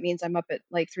sometimes that means I'm up at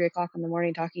like 3 o'clock in the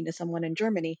morning talking to someone in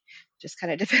Germany. Just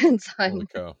kind of depends Holy on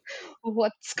cow.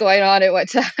 what's going on at what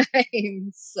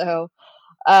time. So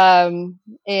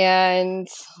and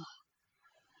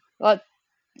well,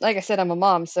 like I said, I'm a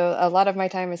mom, so a lot of my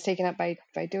time is taken up by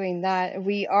doing that.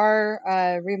 We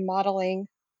are remodeling,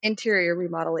 interior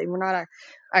remodeling. We're not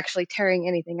actually tearing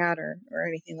anything out or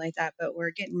anything like that, but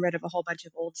we're getting rid of a whole bunch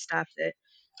of old stuff that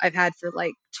I've had for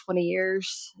like 20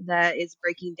 years that is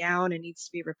breaking down and needs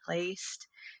to be replaced.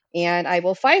 And I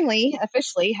will finally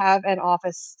officially have an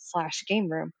office / game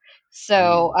room.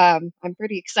 So I'm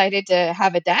pretty excited to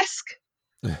have a desk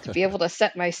to be able to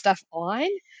set my stuff on.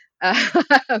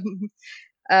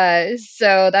 Um,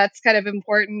 so that's kind of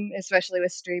important, especially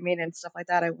with streaming and stuff like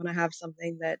that. I want to have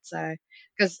something that's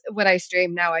because when I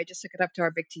stream now, I just hook it up to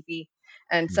our big TV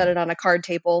and set it on a card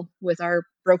table with our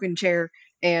broken chair,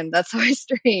 and that's how I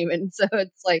stream. And so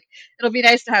it's like it'll be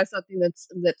nice to have something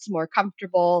that's more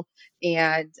comfortable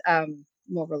and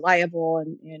more reliable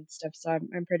and stuff. So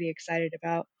I'm pretty excited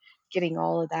about getting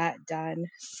all of that done.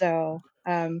 So,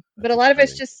 but That's a lot of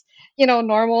it's exciting. just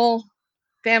normal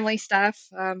family stuff.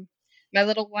 My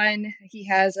little one, he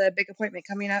has a big appointment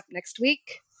coming up next week,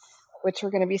 which we're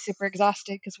going to be super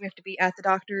exhausted because we have to be at the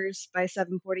doctor's by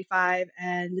 7:45,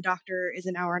 and the doctor is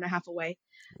an hour and a half away.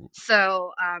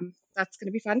 So that's going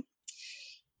to be fun,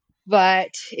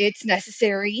 but it's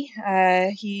necessary.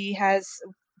 It's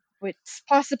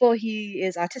possible he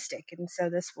is autistic, and so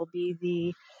this will be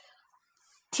the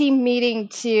team meeting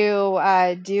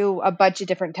to do a bunch of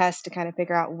different tests to kind of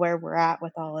figure out where we're at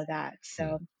with all of that.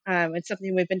 So it's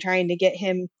something we've been trying to get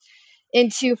him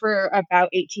into for about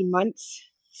 18 months.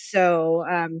 So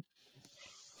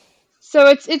so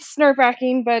it's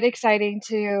nerve-wracking but exciting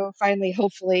to finally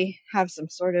hopefully have some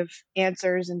sort of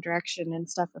answers and direction and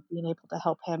stuff of being able to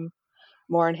help him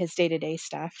more in his day-to-day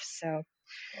stuff. So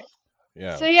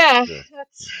Yeah. Sure.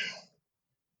 that's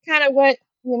kind of what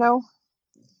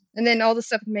and then all the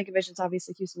stuff with Megavisions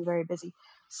obviously keeps me very busy.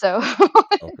 So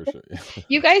Oh, for sure.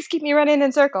 you guys keep me running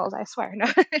in circles, I swear. No.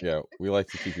 Yeah, we like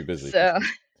to keep you busy. So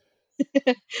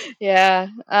yeah.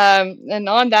 And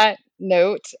on that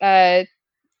note, as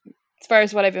far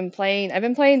as what I've been playing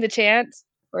The Chance,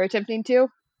 or attempting to.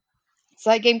 So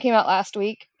that game came out last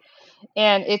week,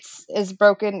 and it's as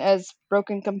broken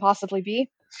can possibly be,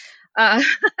 uh,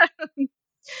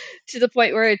 to the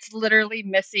point where it's literally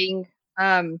missing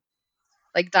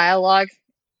like dialogue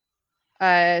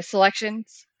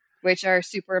selections, which are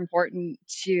super important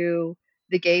to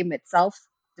the game itself.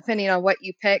 Depending on what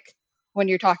you pick when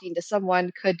you're talking to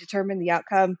someone, could determine the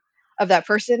outcome of that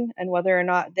person and whether or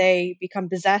not they become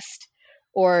possessed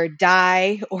or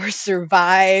die or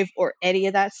survive or any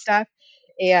of that stuff.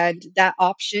 And that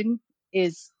option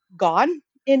is gone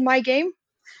in my game.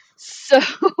 So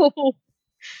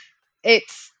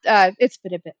it's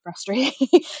been a bit frustrating.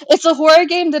 It's a horror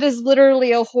game that is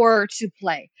literally a horror to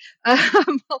play. I'll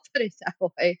put it that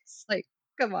way. It's like,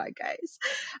 come on, guys,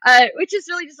 which is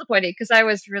really disappointing because I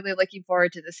was really looking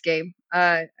forward to this game.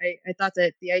 I thought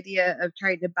that the idea of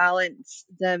trying to balance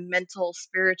the mental,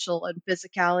 spiritual, and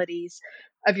physicalities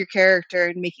of your character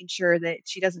and making sure that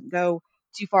she doesn't go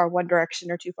too far one direction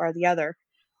or too far the other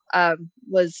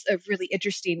was a really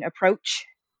interesting approach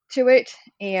to it.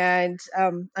 And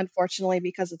unfortunately,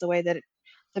 because of the way that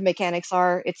the mechanics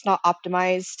are, it's not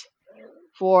optimized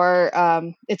for,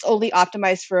 it's only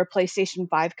optimized for a PlayStation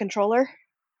 5 controller.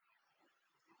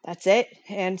 That's it.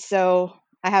 And so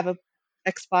I have a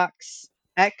Xbox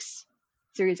X,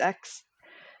 Series X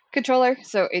controller,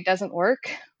 so it doesn't work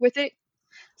with it.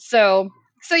 So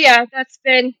yeah, that's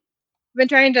been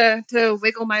trying to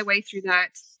wiggle my way through that.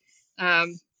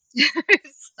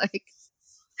 It's like,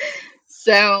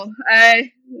 so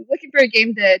looking for a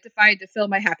game to find to fill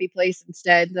my happy place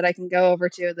instead that I can go over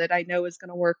to that I know is going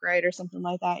to work right or something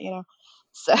like that, you know.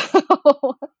 So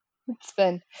it's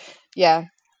been, yeah,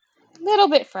 a little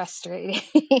bit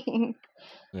frustrating.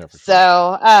 Yeah, for sure.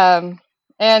 So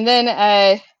and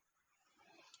then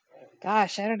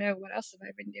gosh, I don't know what else have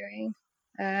I been doing.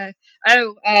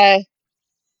 I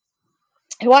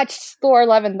watched Thor: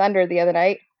 Love and Thunder the other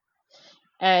night,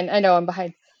 and I know I'm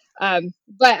behind.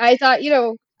 But I thought,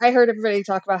 I heard everybody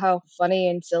talk about how funny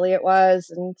and silly it was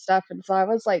and stuff, and so I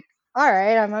was like, all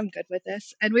right, I'm good with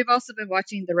this. And we've also been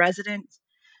watching The Resident,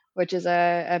 which is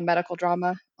a medical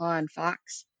drama on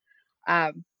Fox.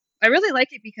 I really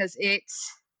like it because it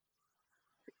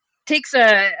takes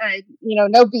a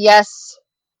no BS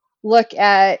look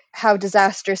at how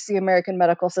disastrous the American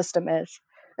medical system is.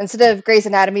 Instead of Grey's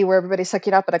Anatomy, where everybody's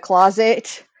hooking up in a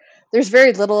closet, there's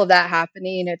very little of that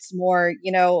happening. It's more,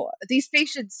 these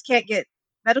patients can't get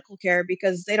medical care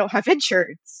because they don't have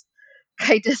insurance,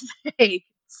 kind of thing.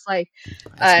 It's like,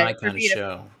 That's my for kind of being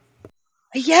show.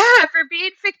 for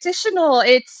being fictional,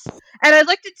 and I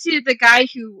looked into the guy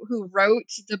who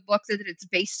wrote the book that it's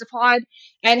based upon,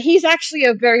 and he's actually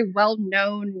a very well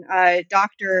known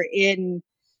doctor in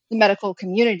the medical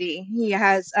community. He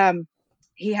has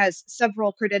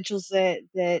several credentials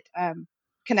that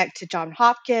connect to John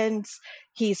Hopkins.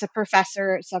 He's a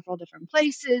professor at several different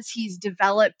places. He's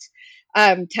developed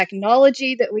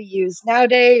technology that we use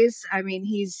nowadays. I mean,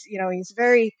 he's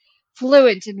very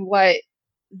fluent in what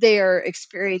they are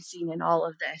experiencing in all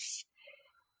of this.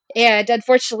 And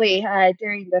unfortunately,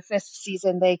 during the 5th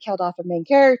season, they killed off a main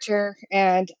character,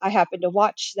 and I happened to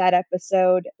watch that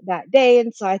episode that day.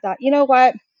 And so I thought, you know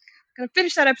what? I'm going to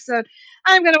finish that episode.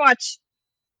 I'm going to watch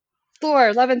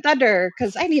Thor: Love and Thunder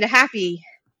because I need a happy.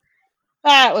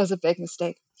 That was a big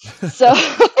mistake. So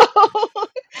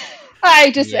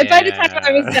by the time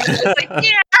I was done, I was like,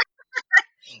 yeah.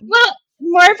 Well,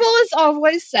 Marvel has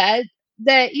always said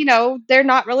that, they're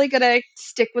not really going to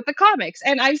stick with the comics.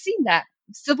 And I've seen that.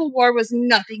 Civil War was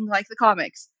nothing like the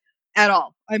comics at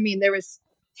all. I mean, there was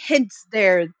hints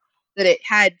there that it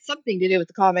had something to do with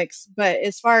the comics, but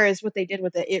as far as what they did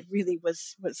with it, it really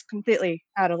was completely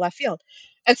out of left field.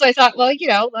 And so I thought, well,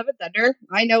 Love and Thunder,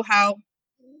 I know how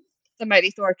the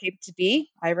Mighty Thor came to be.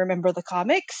 I remember the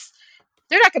comics.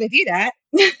 They're not going to do that.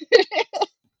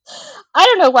 I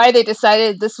don't know why they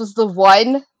decided this was the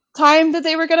one time that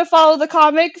they were going to follow the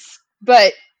comics,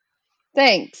 but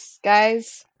thanks,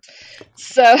 guys.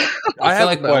 So I feel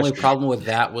like a the only question. problem with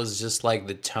that was just like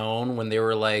the tone when they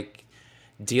were like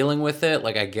dealing with it.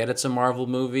 Like, I get it's a Marvel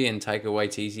movie and Taika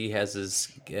Waititi has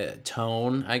his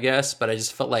tone, I guess, but I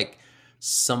just felt like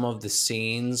some of the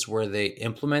scenes where they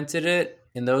implemented it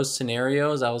in those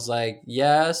scenarios, I was like,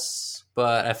 yes,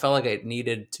 but I felt like it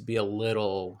needed to be a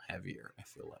little heavier. I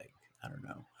feel like, I don't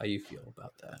know how you feel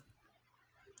about that.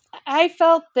 I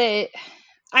felt that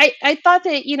I thought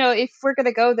that, if we're going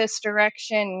to go this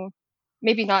direction,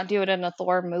 maybe not do it in a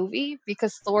Thor movie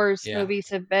because Thor's Yeah. movies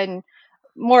have been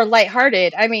more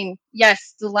lighthearted. I mean,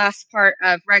 yes, the last part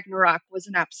of Ragnarok was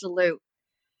an absolute,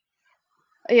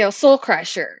 soul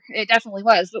crusher. It definitely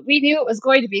was, but we knew it was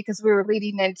going to be because we were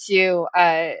leading into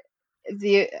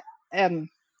the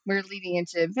we were leading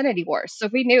into Infinity War, so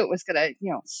we knew it was gonna,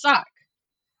 suck.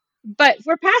 But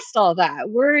we're past all that.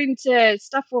 We're into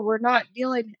stuff where we're not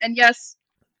dealing. And yes,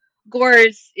 Gore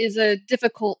is a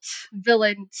difficult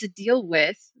villain to deal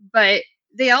with, but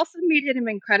they also made him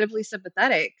incredibly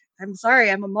sympathetic. I'm sorry,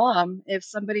 I'm a mom. If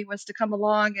somebody was to come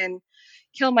along and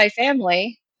kill my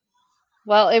family,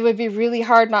 well, it would be really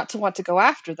hard not to want to go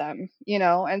after them,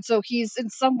 And so he's in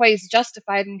some ways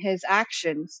justified in his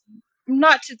actions,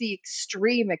 not to the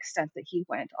extreme extent that he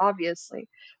went, obviously,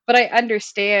 but I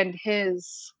understand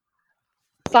his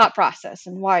thought process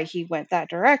and why he went that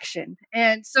direction.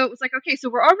 And so it was like, okay, so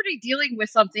we're already dealing with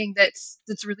something that's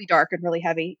really dark and really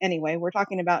heavy. Anyway, we're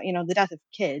talking about, the death of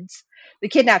kids, the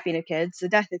kidnapping of kids, the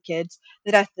death of kids,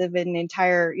 the death of an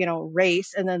entire,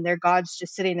 race, and then their god's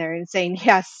just sitting there and saying,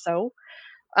 yes, so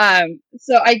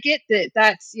I get that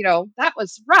that's, that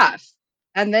was rough.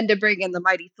 And then to bring in the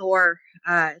Mighty Thor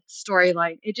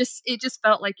storyline, it just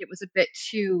felt like it was a bit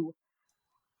too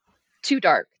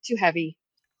dark, too heavy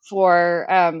for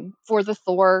the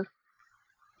Thor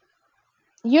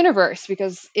universe,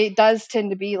 because it does tend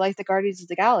to be like the Guardians of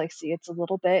the Galaxy. It's a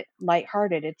little bit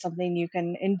lighthearted. It's something you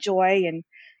can enjoy and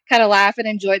kind of laugh and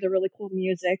enjoy the really cool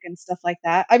music and stuff like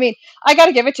that. I mean, I got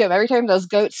to give it to him. Every time those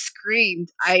goats screamed,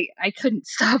 I couldn't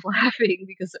stop laughing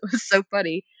because it was so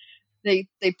funny. They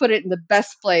put it in the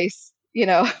best place.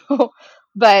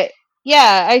 But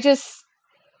yeah,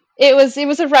 it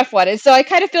was a rough one. And so I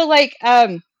kind of feel like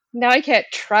now I can't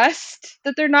trust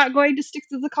that they're not going to stick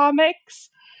to the comics.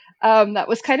 That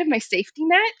was kind of my safety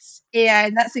net,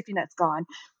 and that safety net's gone.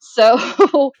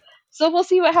 So so we'll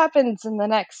see what happens in the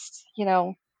next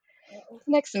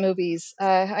movies.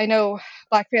 I know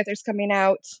Black Panther's coming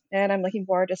out, and I'm looking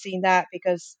forward to seeing that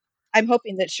because I'm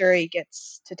hoping that Shuri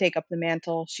gets to take up the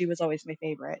mantle. She was always my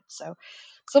favorite. So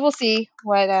we'll see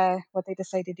what they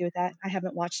decide to do with that. I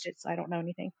haven't watched it, so I don't know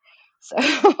anything. So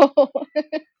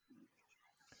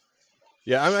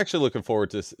Yeah, I'm actually looking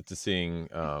forward to seeing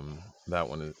that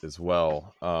one as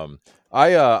well. I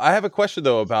have a question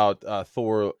though about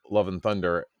Thor: Love and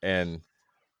Thunder, and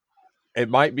it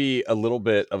might be a little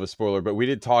bit of a spoiler, but we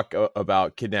did talk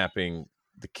about kidnapping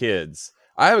the kids.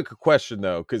 I have a question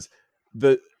though, because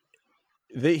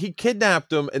he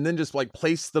kidnapped them and then just like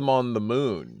placed them on the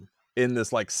moon in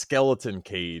this like skeleton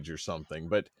cage or something.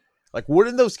 But like,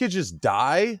 wouldn't those kids just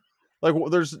die? Like,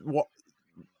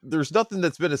 there's nothing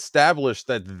that's been established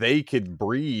that they could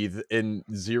breathe in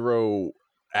zero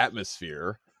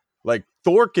atmosphere. Like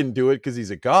Thor can do it because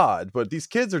he's a god, but these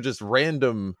kids are just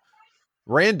random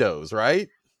randos, right?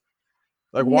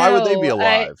 Like, why would they be no,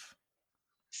 alive?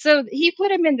 so he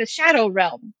put him in the shadow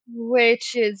realm,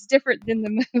 which is different than the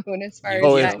moon as far as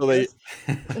Oh, and that so they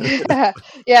goes.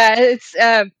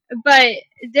 Yeah, but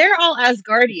they're all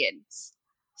Asgardians.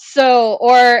 So,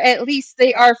 or at least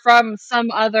they are from some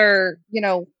other,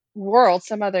 world,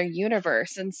 some other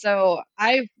universe. And so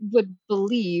I would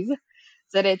believe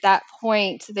that at that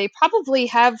point they probably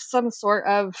have some sort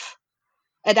of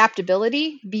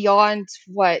adaptability beyond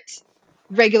what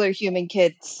regular human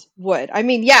kids would. I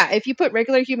mean, yeah, if you put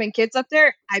regular human kids up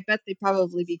there, I bet they'd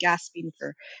probably be gasping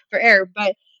for air.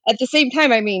 But at the same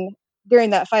time, I mean,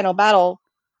 during that final battle,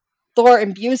 Thor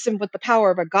imbues him with the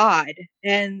power of a god,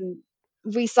 and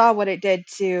we saw what it did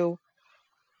to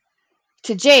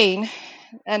Jane,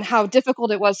 and how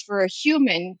difficult it was for a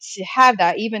human to have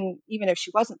that. Even if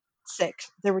she wasn't sick,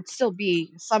 there would still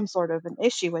be some sort of an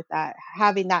issue with that,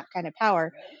 having that kind of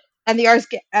power. And the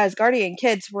Asgardian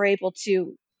kids were able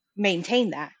to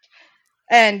maintain that.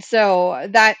 And so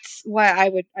that's why I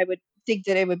would think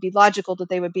that it would be logical that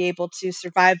they would be able to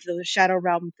survive the Shadow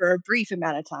Realm for a brief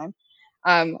amount of time.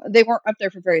 They weren't up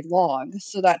there for very long,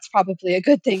 so that's probably a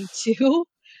good thing too.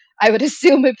 I would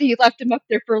assume if he left him up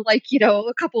there for like,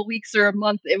 a couple weeks or a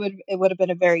month, it would have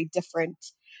been a very different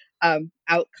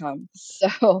outcome.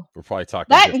 So we're probably talking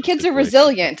that, and different kids are situations at that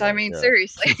resilient. I point. mean, Yeah.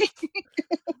 seriously.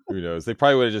 Who knows? They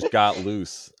probably would have just got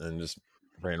loose and just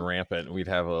ran rampant, and we'd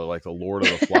have a Lord of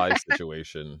the Flies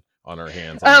situation on our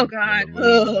hands Oh on the God. moon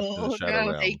in the Oh Shadow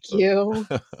no, Realm. thank So, you.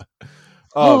 um,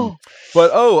 Oh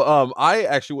but I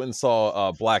actually went and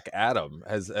saw Black Adam.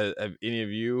 Have any of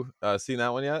you seen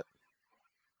that one yet?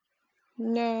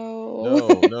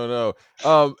 no. No.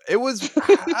 It was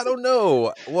I don't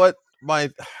know what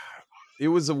it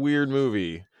was a weird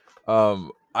movie.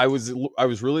 I was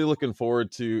really looking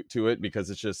forward to it because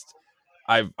it's just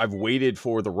I've waited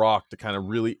for The Rock to kind of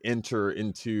really enter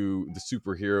into the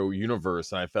superhero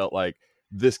universe, and I felt like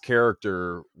this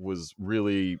character was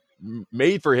really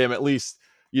made for him, at least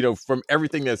from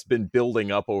everything that's been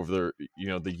building up over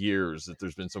the years, that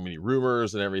there's been so many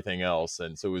rumors and everything else,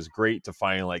 and so it was great to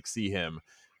finally like see him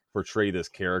portray this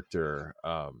character.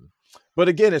 But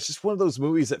again, it's just one of those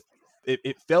movies that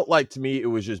it felt like to me it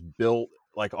was just built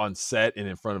like on set and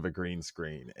in front of a green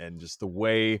screen, and just the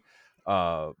way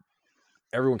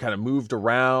everyone kind of moved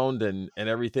around and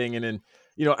everything. And then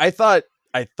I thought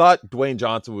Dwayne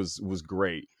Johnson was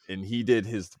great, and he did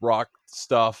his Rock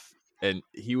stuff, and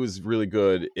he was really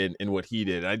good in what he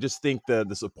did. And I just think the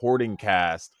supporting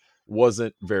cast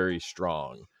wasn't very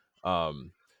strong.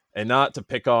 And not to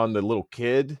pick on the little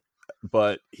kid,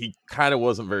 but he kind of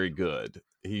wasn't very good.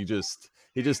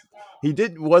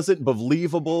 wasn't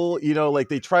believable, like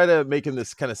they try to make him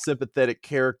this kind of sympathetic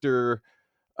character,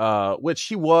 which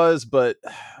he was, but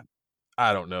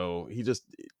I don't know.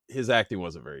 His acting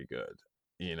wasn't very good,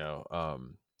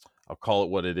 I'll call it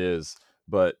what it is.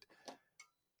 But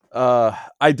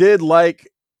I did like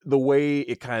the way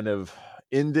it kind of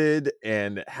ended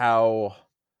and how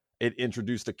it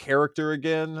introduced a character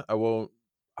again. I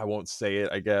won't say it,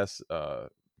 I guess,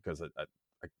 because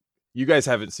you guys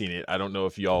haven't seen it. I don't know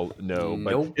if y'all know,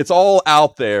 Nope. but it's all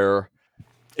out there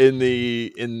in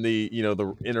the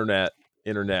the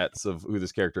internets of who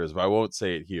this character is. But I won't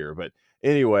say it here. But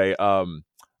anyway,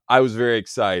 I was very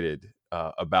excited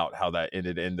about how that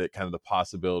ended and the kind of the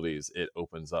possibilities it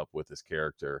opens up with this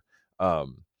character.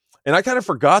 And I kind of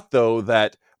forgot though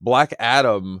that Black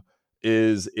Adam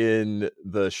is in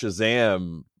the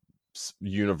Shazam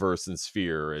universe and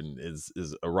sphere and is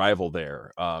a rival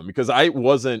there, because I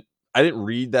didn't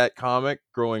read that comic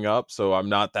growing up, so I'm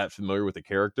not that familiar with the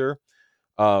character.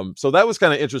 So that was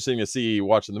kind of interesting to see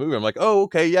watching the movie. I'm like, oh,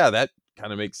 okay, yeah, that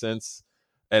kind of makes sense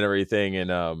and everything.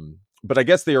 And but I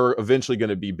guess they are eventually going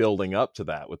to be building up to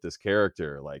that with this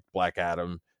character, like Black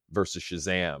Adam versus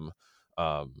Shazam,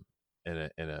 in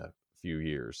a few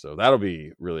years. So that'll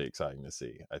be really exciting to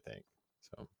see, I think.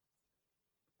 So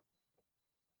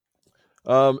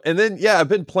and then I've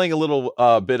been playing a little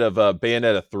bit of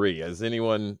Bayonetta 3. Has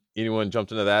anyone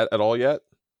jumped into that at all yet?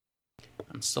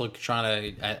 I'm still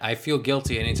trying to. I feel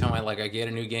guilty anytime I get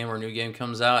a new game or a new game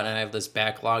comes out, and I have this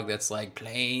backlog that's like,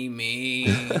 play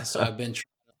me. So I've been trying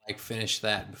to finish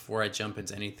that before I jump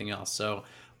into anything else. So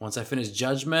once I finish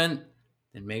Judgment,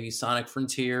 then maybe Sonic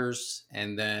Frontiers,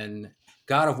 and then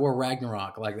God of War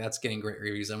Ragnarok. That's getting great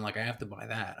reviews. I'm like, I have to buy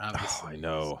that. Obviously. Oh, I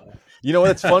know. So.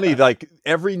 It's funny. Like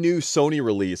every new Sony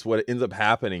release, what ends up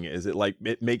happening is it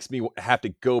makes me have to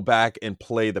go back and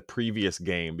play the previous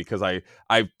game because I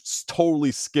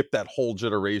totally skipped that whole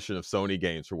generation of Sony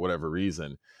games for whatever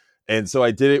reason. And so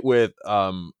I did it with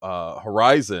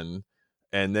Horizon,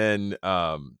 and then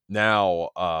now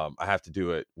I have to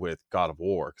do it with God of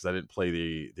War because I didn't play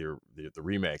the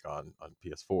remake on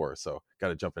PS4, so got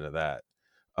to jump into that.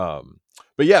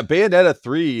 But yeah, Bayonetta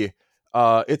 3,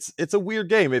 it's a weird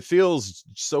game. It feels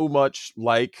so much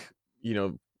like,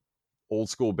 old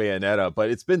school Bayonetta,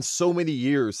 but it's been so many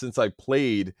years since I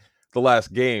played the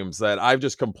last games that I've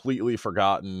just completely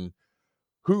forgotten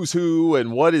who's who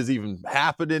and what is even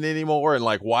happening anymore, and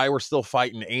like why we're still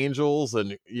fighting angels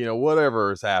and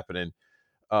whatever is happening.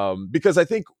 Because I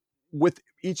think with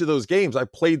each of those games, I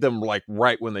played them like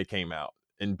right when they came out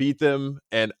and beat them,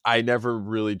 and I never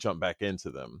really jumped back into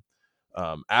them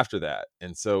after that.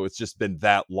 And so it's just been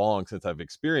that long since I've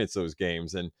experienced those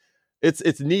games, and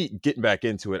it's neat getting back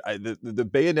into it. The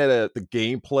Bayonetta, the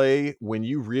gameplay, when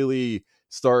you really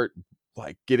start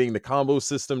like getting the combo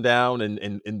system down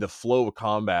and the flow of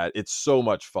combat, it's so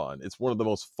much fun. It's one of the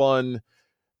most fun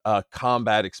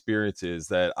combat experiences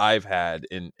that I've had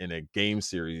in a game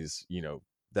series,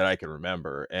 that I can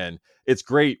remember. And it's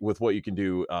great with what you can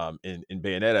do in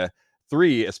Bayonetta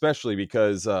 3, especially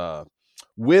because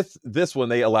with this one,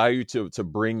 they allow you to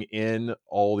bring in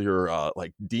all your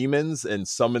like demons and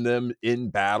summon them in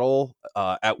battle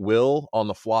at will on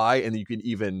the fly. And you can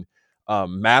even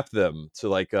map them to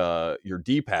like your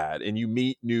D-pad, and you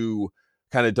meet new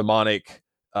kind of demonic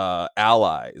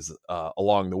allies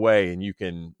along the way, and you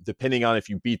can, depending on if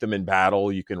you beat them in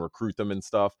battle, you can recruit them and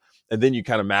stuff, and then you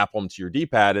kind of map them to your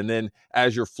D-pad, and then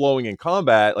as you're flowing in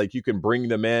combat, like you can bring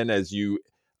them in as you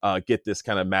get this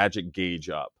kind of magic gauge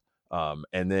up,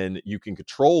 and then you can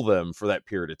control them for that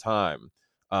period of time.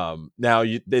 Now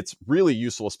it's really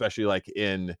useful, especially like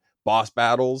in boss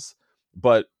battles,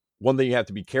 but one thing you have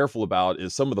to be careful about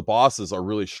is some of the bosses are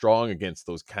really strong against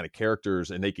those kind of characters,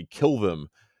 and they could kill them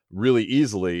really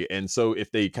easily. And so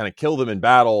if they kind of kill them in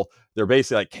battle, they're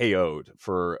basically like KO'd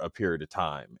for a period of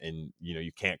time, and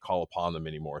you can't call upon them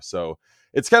anymore. So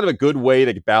it's kind of a good way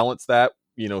to balance that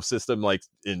system, like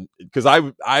because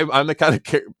I'm the kind of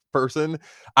person,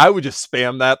 I would just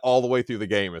spam that all the way through the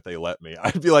game if they let me.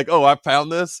 I'd be like, oh, I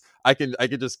found this, I could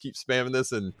just keep spamming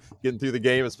this and getting through the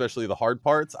game, especially the hard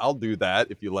parts. I'll do that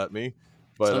if you let me.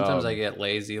 But sometimes I get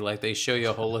lazy. Like they show you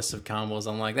a whole list of combos,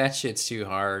 I'm like, that shit's too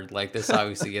hard. Like this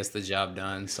obviously gets the job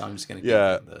done, so I'm just gonna keep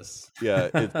doing this.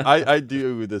 I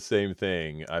do the same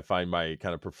thing. I find my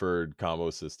kind of preferred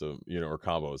combo system, or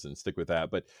combos, and stick with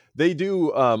that. But they do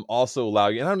also allow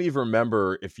you, and I don't even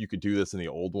remember if you could do this in the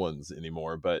old ones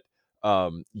anymore, but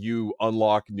you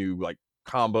unlock new like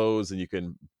combos, and you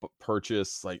can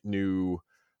purchase like new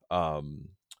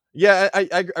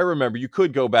I remember you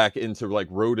could go back into like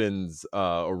Ronin's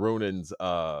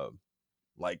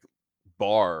like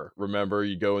bar. Remember,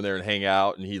 you go in there and hang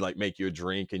out, and he like make you a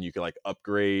drink, and you can like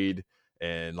upgrade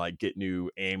and like get new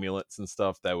amulets and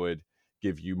stuff that would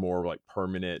give you more like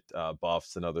permanent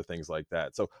buffs and other things like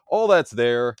that. So all that's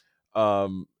there.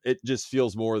 It just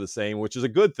feels more the same, which is a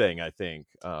good thing, I think.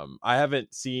 I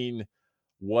haven't seen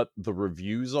what the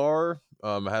reviews are.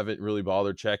 I haven't really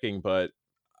bothered checking, but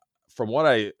from what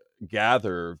I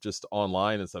gather just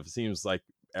online and stuff, it seems like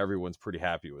everyone's pretty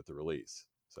happy with the release.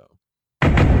 So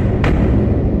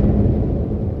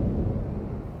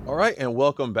all right, and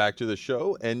welcome back to the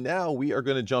show. And now we are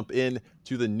going to jump in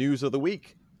to the news of the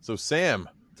week. So Sam,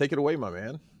 take it away, my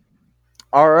man.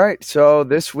 All right, so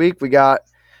this week we got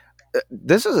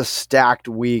this is a stacked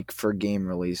week for game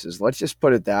releases. Let's just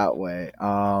put it that way.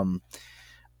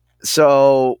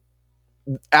 So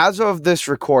as of this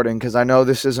recording, because I know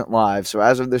this isn't live, so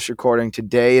as of this recording,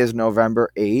 today is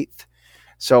November 8th.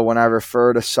 So when I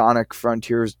refer to Sonic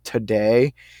Frontiers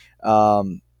today,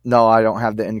 no, I don't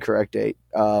have the incorrect date.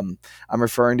 I'm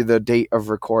referring to the date of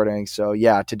recording. So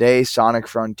yeah, today Sonic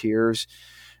Frontiers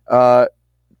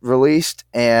released,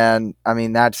 and I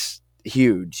mean that's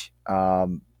huge.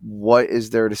 What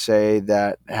is there to say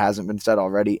that hasn't been said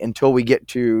already until we get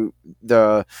to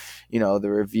the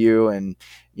review and,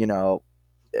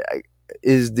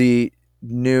 is the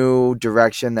new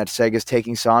direction that Sega's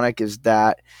taking Sonic, is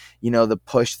that, the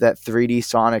push that 3D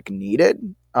Sonic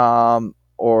needed?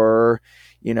 Or,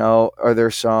 are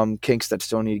there some kinks that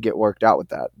still need to get worked out with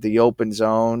that? The open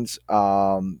zones,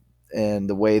 and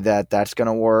the way that that's going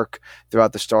to work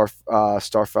throughout the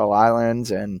Starfell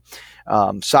Islands and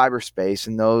cyberspace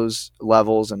and those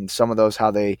levels, and some of those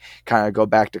how they kind of go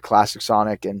back to classic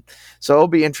Sonic. And so it'll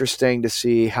be interesting to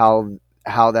see how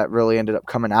that really ended up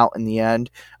coming out in the end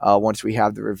once we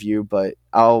have the review. But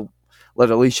I'll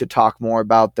let Alicia talk more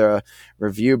about the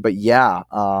review. But yeah,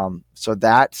 so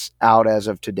that's out as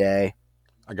of today.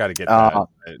 I got to get that.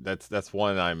 That's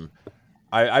one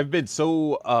I've been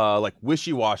so like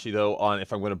wishy-washy though on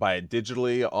if I'm going to buy it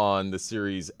digitally on the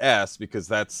Series S, because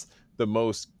that's the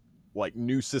most like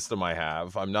new system I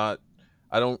have. I'm not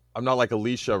like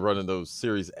Alicia running those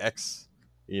Series X,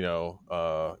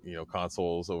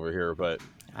 consoles over here, but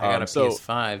I got a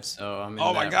PS5, so I'm in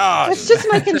oh my gosh. It's just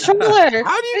my controller.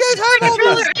 How do you guys have all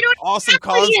those awesome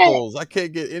consoles? I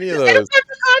can't get any of those. I don't have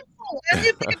the console. I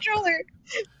have the controller.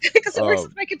 Because it works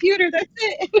with my computer. That's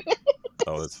it.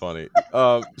 Oh, that's funny.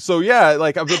 So yeah,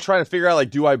 like I've been trying to figure out, like,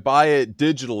 do I buy it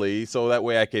digitally so that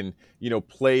way I can,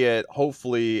 play it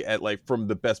hopefully at like from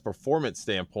the best performance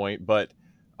standpoint, but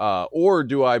or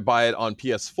do I buy it on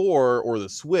PS4 or the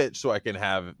Switch so I can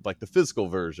have like the physical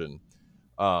version?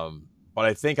 But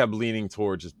I think I'm leaning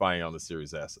towards just buying on the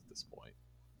Series S at this point.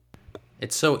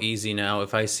 It's so easy now.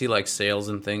 If I see like sales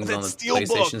and things on the Steelbook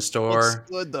PlayStation Store, looks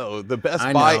good though. The Best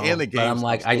I Buy know, and the game. but I'm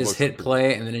like, I just hit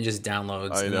play and then it just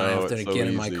downloads, I and know, then I have to it's so get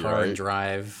in my easy, car right? and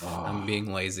drive. Oh. I'm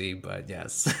being lazy, but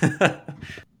yes. Yeah,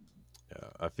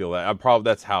 I feel that.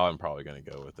 That's how I'm probably going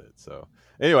to go with it. So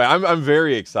anyway, I'm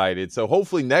very excited. So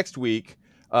hopefully next week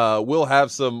we'll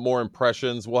have some more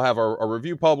impressions. We'll have our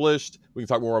review published. We can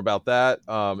talk more about that,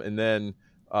 and then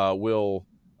we'll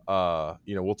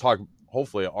talk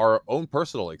hopefully our own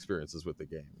personal experiences with the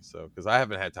game. So because I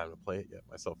haven't had time to play it yet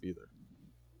myself either.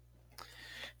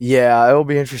 Yeah, it'll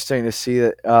be interesting to see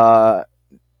that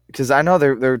because I know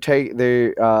they're taking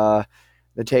it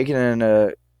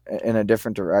in a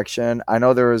different direction. I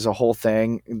know there was a whole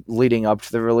thing leading up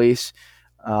to the release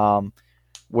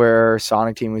where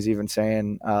Sonic Team was even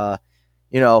saying,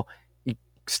 you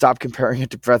stop comparing it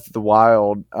to Breath of the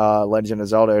Wild, Legend of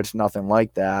Zelda. It's nothing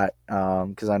like that.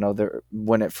 Because I know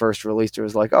when it first released, it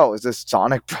was like, oh, is this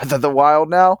Sonic Breath of the Wild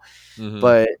now? Mm-hmm.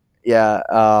 But yeah,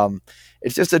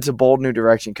 it's a bold new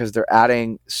direction because they're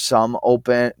adding some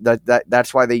open.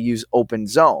 That's why they use open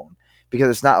zone, because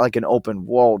it's not like an open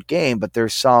world game, but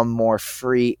there's some more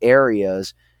free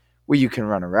areas where you can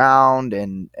run around,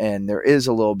 and there is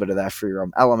a little bit of that free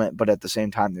roam element, but at the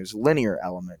same time, there's linear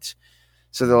elements.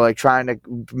 So they're like trying to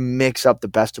mix up the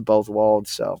best of both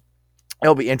worlds. So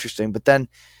it'll be interesting. But then,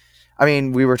 I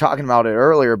mean, we were talking about it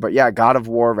earlier, but yeah, God of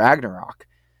War Ragnarok.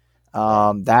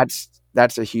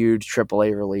 That's a huge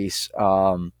AAA release.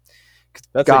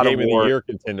 That's God a game of the year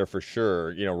contender for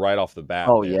sure. Right off the bat.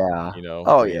 Oh man, yeah.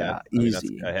 Oh yeah. Easy. That's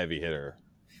a heavy hitter.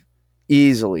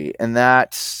 Easily, and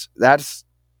that's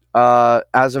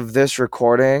as of this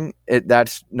recording,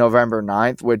 that's November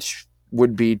 9th, which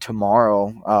would be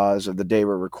tomorrow as of the day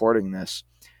we're recording this.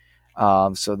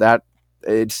 So that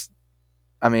it's,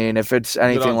 I mean, if it's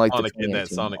anything like Sonic in that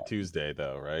Sonic Tuesday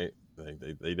though, right?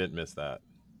 They didn't miss that.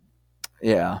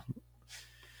 Yeah.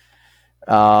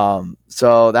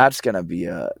 So that's gonna be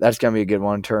a good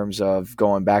one in terms of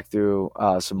going back through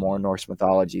some more Norse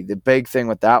mythology. The big thing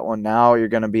with that one now, you're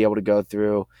gonna be able to go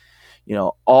through,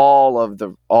 all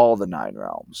the 9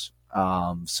 realms.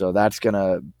 So that's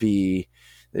gonna be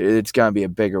a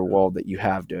bigger world that you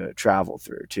have to travel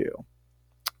through too.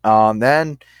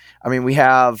 Then, we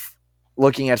have,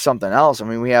 looking at something else.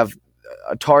 We have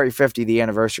Atari 50, the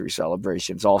anniversary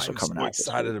celebration, is also coming out. I'm so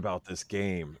excited about this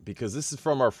game because this is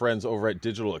from our friends over at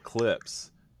Digital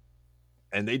Eclipse,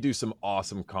 and they do some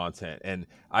awesome content. And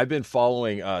I've been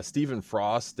following Stephen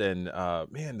Frost, and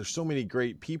man, there's so many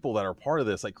great people that are part of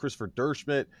this, like Christopher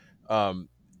Derschmidt.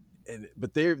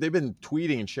 But they've been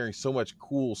tweeting and sharing so much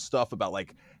cool stuff about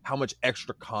like how much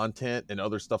extra content and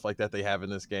other stuff like that they have in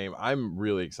this game. I'm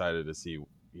really excited to see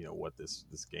what this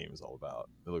game is all about.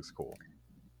 It looks cool.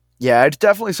 Yeah, it's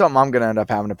definitely something I'm going to end up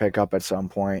having to pick up at some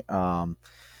point. I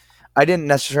didn't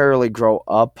necessarily grow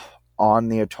up on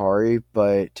the Atari,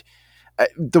 but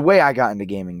the way I got into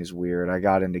gaming is weird. I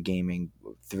got into gaming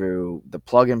through the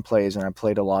plug-and plays, and I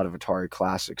played a lot of Atari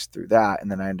classics through that,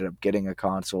 and then I ended up getting a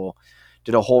console,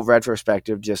 did a whole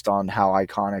retrospective just on how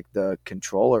iconic the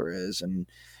controller is and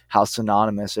how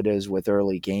synonymous it is with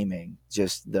early gaming.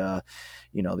 Just the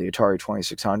Atari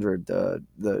 2600,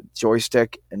 the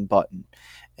joystick and button.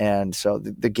 And so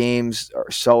the games are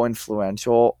so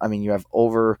influential. You have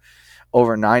over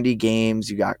 90 games.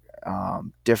 You got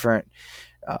different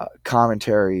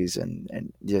commentaries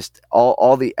and just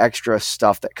all the extra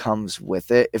stuff that comes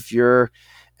with it. If you're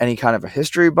any kind of a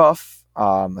history buff,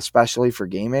 especially for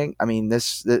gaming,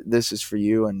 this is for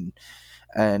you,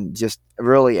 and just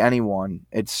really anyone.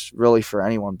 It's really for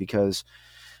anyone because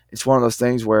it's one of those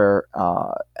things where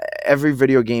every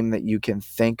video game that you can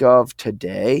think of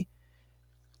today,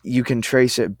 you can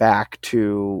trace it back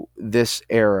to this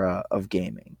era of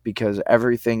gaming because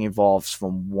everything evolves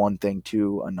from one thing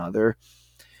to another.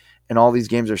 And all these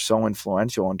games are so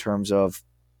influential in terms of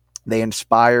they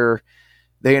inspire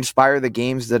the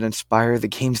games that inspire the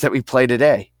games that we play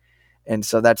today. And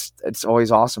so it's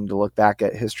always awesome to look back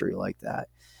at history like that.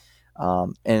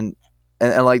 And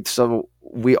so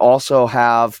we also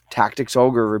have Tactics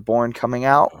Ogre Reborn coming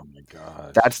out. Oh my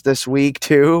god, that's this week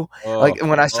too.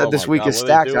 When I said this week is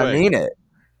stacked, I mean it.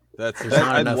 There's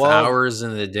not enough hours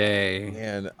in the day.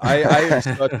 And I am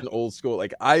such an old school.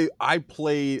 Like I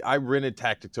rented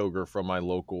Tactics Ogre from my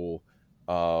local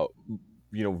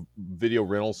video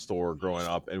rental store growing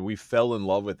up, and we fell in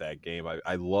love with that game.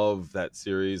 I love that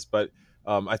series, but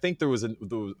I think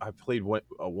I played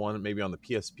one maybe on the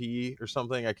PSP or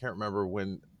something. I can't remember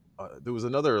when. There was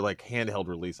another like handheld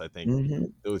release. I think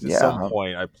it was at some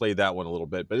point I played that one a little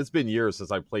bit, but it's been years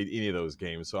since I played any of those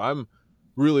games. So I'm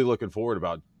really looking forward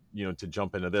to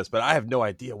jump into this, but I have no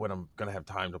idea when I'm going to have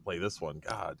time to play this one.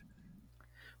 God.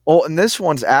 Well, and this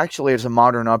one's actually is a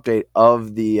modern update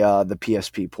of the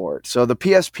PSP port. So the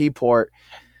PSP port.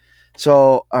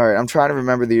 So all right, I'm trying to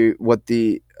remember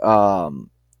the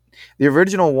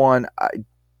original one. I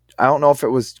don't know if it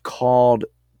was called.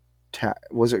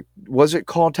 Was it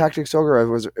called Tactics Ogre,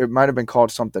 or it might have been called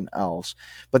something else?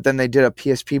 But then they did a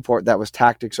PSP port that was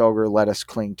Tactics Ogre Let Us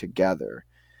Cling Together.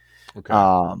 Okay.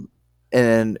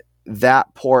 And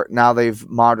that port, now they've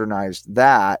modernized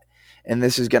that, and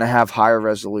this is going to have higher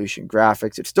resolution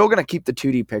graphics. It's still going to keep the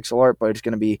 2D pixel art, but it's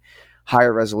going to be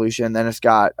higher resolution. Then it's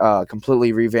got a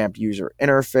completely revamped user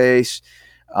interface,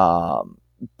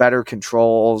 better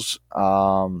controls,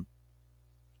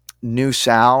 new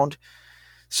sound.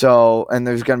 So, and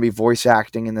there's going to be voice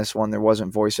acting in this one. There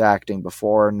wasn't voice acting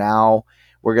before. Now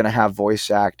we're going to have voice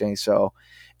acting. So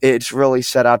it's really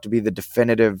set out to be the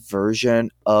definitive version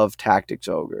of Tactics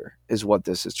Ogre is what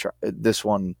this is. This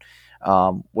one,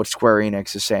 what Square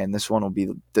Enix is saying, this one will be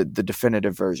the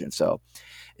definitive version. So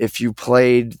if you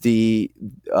played the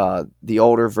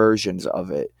older versions of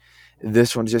it,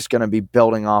 this one's just going to be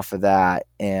building off of that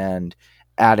and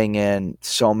adding in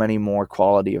so many more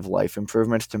quality of life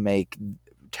improvements to make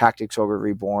Tactics Ogre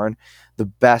Reborn the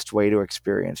best way to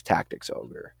experience Tactics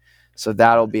Ogre. So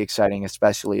that'll be exciting,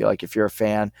 especially like if you're a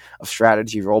fan of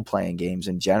strategy role-playing games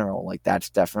in general. Like that's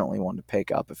definitely one to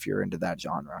pick up if you're into that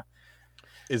genre.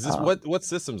 Is this what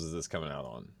systems is this coming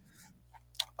out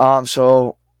on?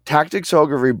 So Tactics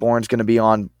Ogre Reborn is going to be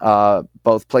on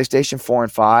both PlayStation 4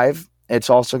 and 5. It's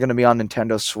also going to be on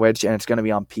Nintendo Switch, and it's going to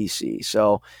be on PC.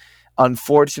 So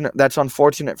that's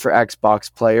unfortunate for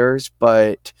Xbox players,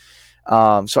 but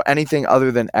so anything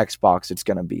other than Xbox, it's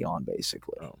going to be on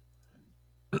basically. Oh.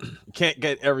 Can't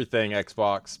get everything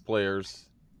Xbox players.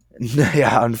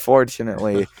 Yeah,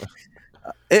 unfortunately.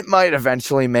 It might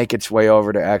eventually make its way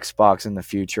over to Xbox in the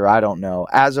future. I don't know.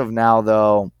 As of now,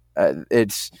 though,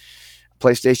 it's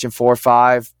PlayStation 4,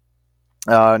 5,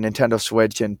 Nintendo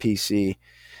Switch, and PC.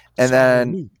 And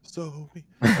then,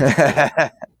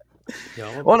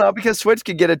 well, no, because Switch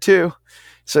could get it too,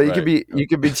 so you could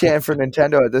be chanting for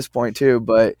Nintendo at this point too.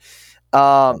 But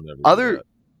other,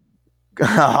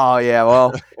 oh yeah,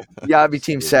 well, you gotta be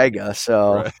Team Sega.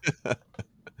 So,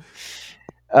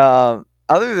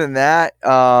 other than that,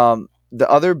 the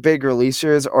other big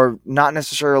releases are not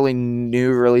necessarily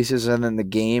new releases, and then the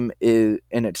game in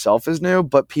itself is new,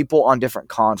 but people on different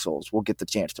consoles will get the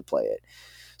chance to play it.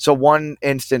 So one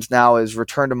instance now is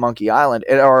Return to Monkey Island.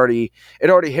 It already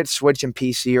hit Switch and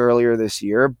PC earlier this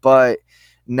year, but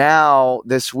now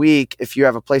this week, if you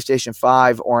have a PlayStation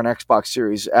 5 or an Xbox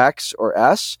Series X or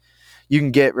S, you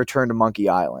can get Return to Monkey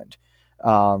Island.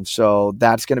 So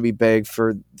that's going to be big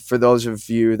for those of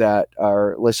you that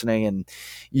are listening and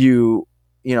you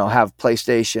have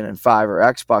PlayStation and 5 or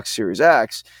Xbox Series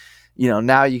X.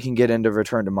 Now you can get into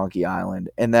Return to Monkey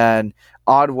Island. And then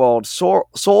Oddworld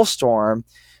Soulstorm,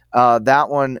 that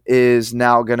one is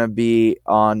now going to be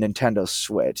on Nintendo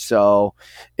Switch. So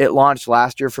it launched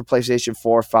last year for PlayStation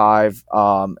 4, 5,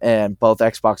 and both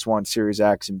Xbox One, Series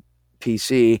X, and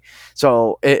PC.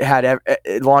 So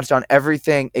it launched on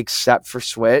everything except for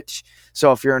Switch.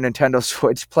 So if you're a Nintendo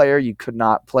Switch player, you could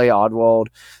not play Oddworld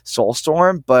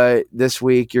Soulstorm, but this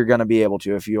week you're going to be able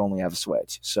to if you only have a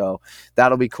Switch. So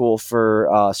that'll be cool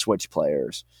for Switch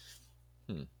players.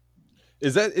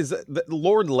 Is that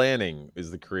Lord Lanning is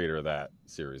the creator of that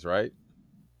series, right?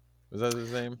 Is that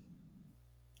his name?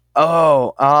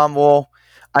 Oh, well,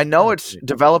 I know it's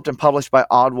developed and published by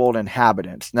Oddworld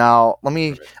Inhabitants. Now,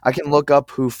 I can look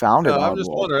up who founded Oddworld. I'm just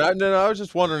wondering. I was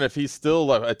just wondering if he's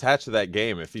still attached to that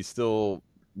game, if he's still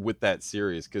with that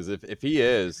series. Because if he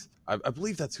is, I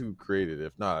believe that's who created it.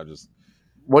 If not, I just.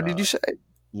 What did you say?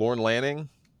 Lorne Lanning.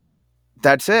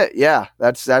 That's it. Yeah,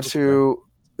 that's who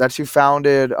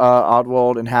founded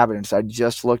Oddworld Inhabitants. I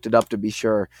just looked it up to be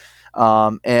sure.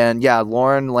 And yeah,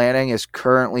 Lorne Lanning is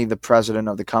currently the president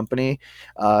of the company.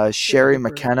 Sherry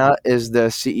McKenna is the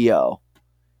CEO.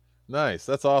 Nice.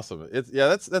 That's awesome.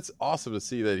 That's awesome to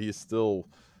see that he's still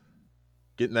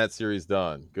getting that series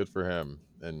done. Good for him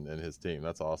and his team.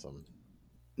 That's awesome.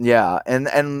 Yeah,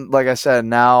 and like I said,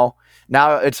 now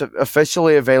it's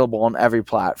officially available on every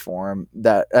platform,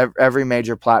 that every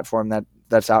major platform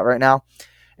that's out right now.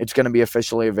 It's going to be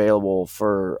officially available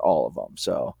for all of them.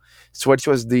 So Switch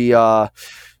was the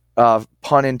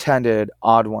pun intended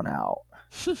odd one out.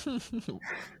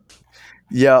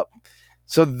 Yep.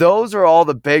 So those are all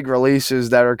the big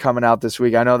releases that are coming out this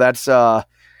week. I know that's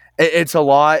it's a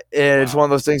lot. It's one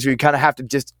of those things where you kind of have to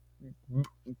just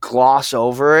gloss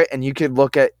over it, and you could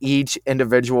look at each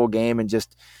individual game and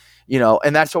just,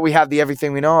 and that's what we have the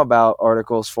Everything We Know About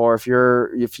articles for. If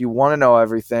you want to know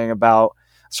everything about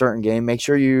a certain game, make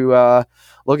sure you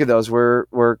look at those.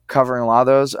 We're covering a lot of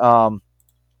those.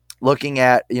 Looking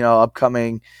at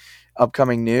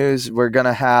upcoming news, we're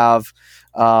gonna have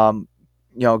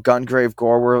Gungrave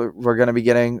Gore. We're gonna be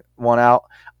getting one out.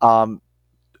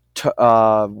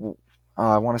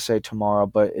 I want to say tomorrow,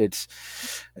 but it's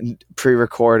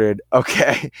pre-recorded.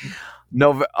 Okay.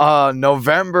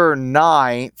 November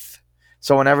 9th.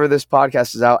 So whenever this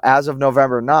podcast is out, as of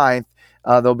November 9th,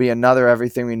 there'll be another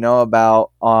Everything We Know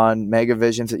About on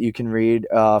Megavisions that you can read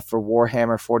for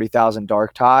Warhammer 40,000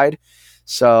 Darktide.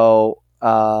 So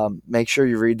make sure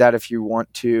you read that if you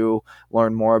want to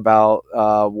learn more about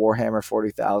Warhammer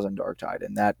 40,000 Darktide.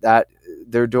 And that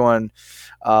they're doing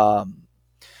a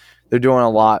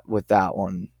lot with that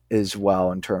one as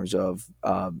well in terms of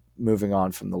moving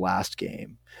on from the last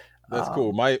game. That's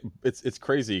cool. It's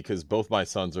crazy because both my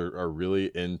sons are really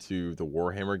into the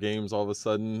Warhammer games all of a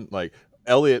sudden. Like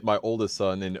Elliot, my oldest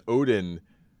son, and Odin,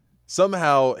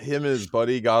 somehow him and his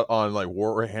buddy got on like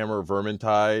Warhammer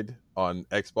Vermintide on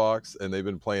Xbox, and they've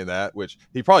been playing that, which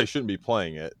he probably shouldn't be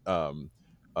playing it.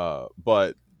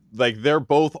 But like they're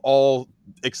both all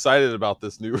excited about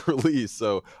this new release,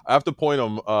 so I have to point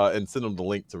them and send them the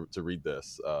link to read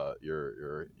this.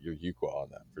 Your Yuqua on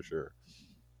that for sure.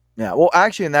 Yeah, well,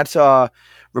 actually, and that's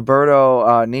Roberto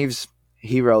Neves.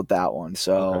 He wrote that one,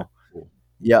 so okay, cool.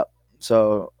 Yep.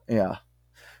 So yeah,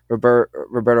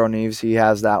 Roberto Neves, he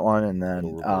has that one, and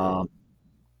then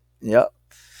yep.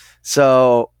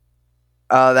 So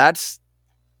that's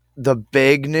the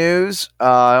big news.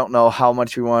 I don't know how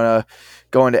much we want to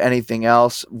go into anything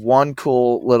else. One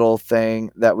cool little thing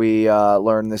that we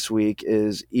learned this week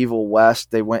is Evil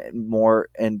West. They went more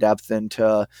in depth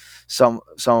into some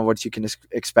of what you can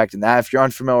expect in that. If you're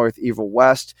unfamiliar with Evil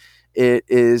West, it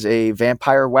is a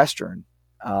vampire western.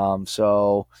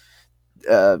 So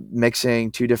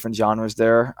mixing two different genres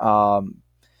there.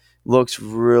 looks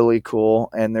really cool,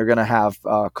 and they're going to have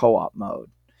co-op mode.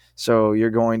 So you're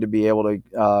going to be able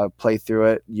to play through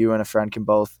it. You and a friend can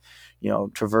both,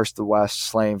 traverse the West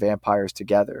slaying vampires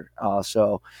together.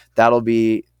 So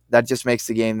that just makes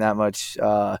the game that much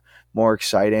more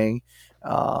exciting.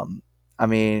 I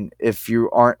mean, if you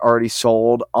aren't already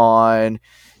sold on,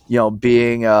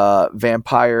 being a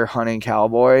vampire hunting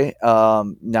cowboy,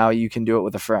 now you can do it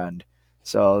with a friend.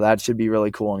 So that should be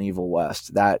really cool in Evil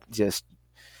West. That just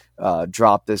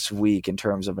dropped this week in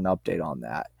terms of an update on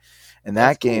that. And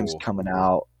That's that game's cool. coming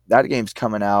out. That game's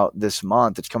coming out this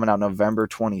month. It's coming out November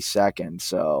 22nd.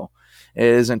 So it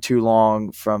isn't too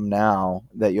long from now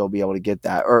that you'll be able to get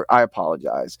that. Or I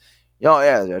apologize.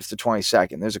 Yeah, it's the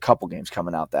 22nd. There's a couple games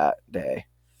coming out that day.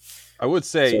 I would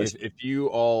say So if you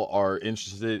all are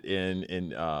interested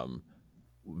in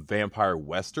vampire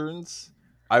westerns,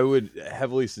 I would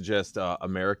heavily suggest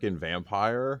American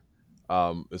Vampire.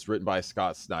 It's written by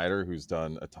Scott Snyder, who's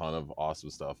done a ton of awesome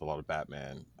stuff, a lot of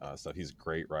Batman stuff. He's a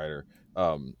great writer.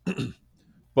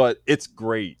 But it's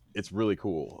great. It's really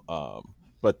cool.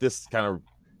 But this kind of,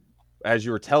 as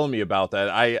you were telling me about that,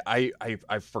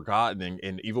 I've forgotten,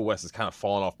 and Evil West has kind of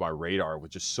fallen off my radar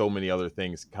with just so many other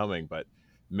things coming. But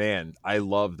man, I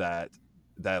love that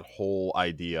whole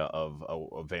idea of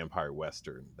a vampire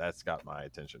western. That's got my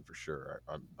attention for sure.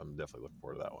 I'm definitely looking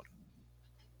forward to that one.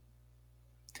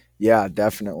 yeah,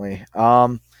 definitely.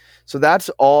 So that's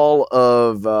all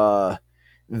of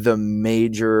the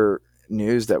major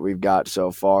news that we've got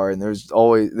so far, and there's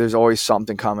always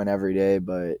something coming every day.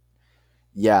 But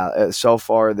yeah, so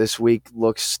far this week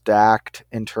looks stacked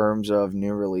in terms of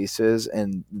new releases,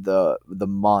 and the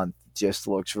month just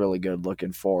looks really good.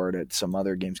 Looking forward at some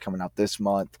other games coming out this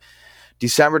month.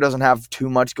 December doesn't have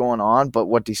too much going on, but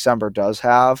what December does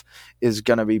have is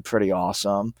going to be pretty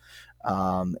awesome.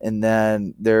 And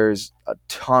then there's a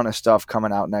ton of stuff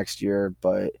coming out next year,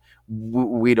 but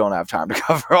we don't have time to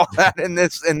cover all that in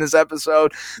this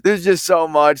episode. There's just so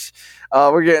much.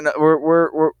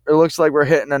 It looks like we're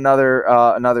hitting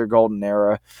another golden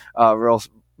era.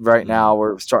 Right now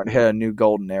we're starting to hit a new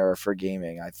golden era for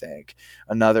gaming. I think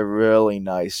another really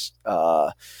nice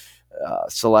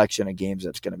selection of games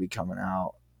that's going to be coming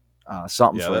out.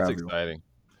 Something for that's everyone. exciting.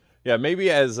 Yeah, maybe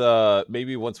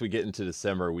maybe once we get into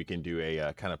December, we can do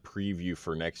a kind of preview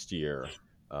for next year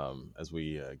as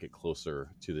we get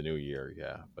closer to the new year.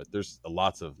 Yeah, but there's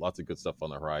lots of good stuff on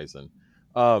the horizon.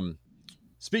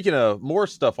 Speaking of more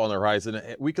stuff on the horizon,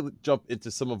 we could jump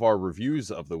into some of our reviews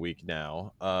of the week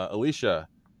now. Alicia,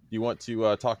 do you want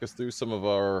to talk us through some of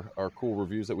our cool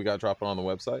reviews that we got dropping on the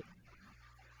website?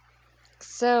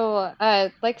 So,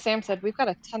 like Sam said, we've got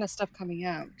a ton of stuff coming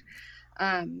out.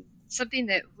 Something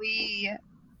that we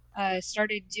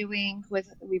started doing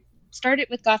we started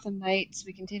with Gotham Knights,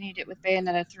 we continued it with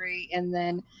Bayonetta 3, and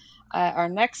then our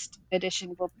next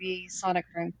edition will be Sonic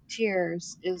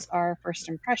Frontiers, is our first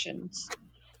impressions.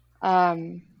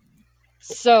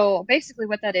 So basically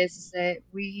what that is that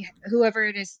whoever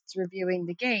it is that's reviewing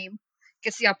the game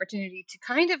gets the opportunity to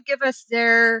kind of give us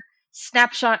their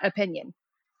snapshot opinion.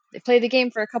 They play the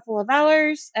game for a couple of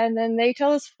hours, and then they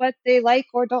tell us what they like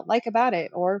or don't like about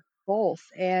it, or both.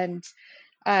 And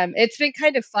it's been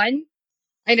kind of fun.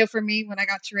 I know for me, when I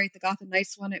got to write the Gotham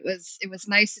Knights one, it was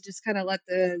nice to just kind of let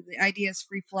the ideas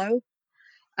free flow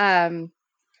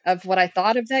of what I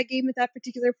thought of that game at that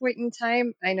particular point in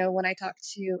time. I know when I talked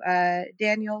to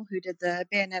Daniel, who did the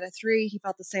Bayonetta 3, he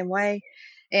felt the same way.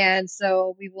 And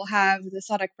so we will have the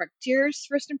Sonic Frontiers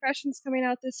first impressions coming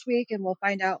out this week, and we'll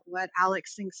find out what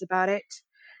Alex thinks about it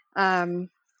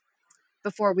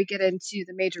before we get into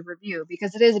the major review,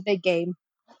 because it is a big game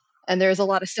and there's a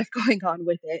lot of stuff going on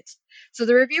with it. So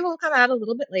the review will come out a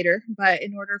little bit later, but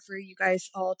in order for you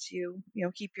guys all to,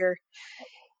 keep your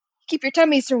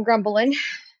tummies from grumbling,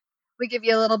 we give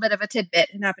you a little bit of a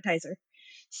tidbit, an appetizer.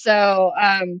 So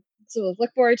we'll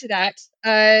look forward to that.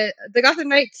 The Gotham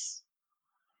Knights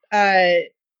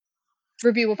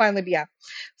review will finally be out.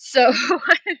 So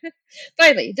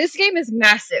finally, this game is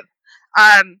massive.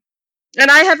 And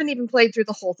I haven't even played through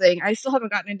the whole thing. I still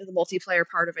haven't gotten into the multiplayer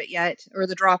part of it yet, or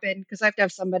the drop-in, because I have to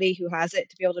have somebody who has it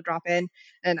to be able to drop in,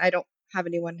 and I don't have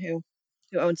anyone who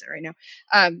owns it right now,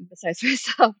 besides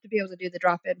myself, to be able to do the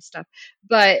drop-in stuff.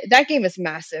 But that game is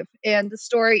massive, and the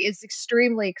story is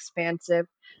extremely expansive.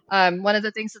 One of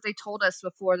the things that they told us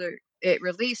before it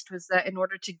released was that in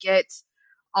order to get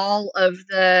all of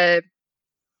the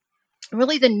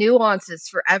nuances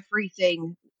for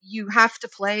everything, you have to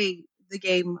play the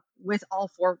game with all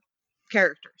four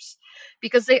characters,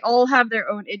 because they all have their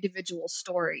own individual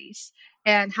stories.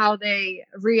 and how they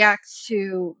react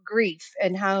to grief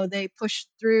and how they push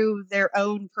through their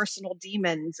own personal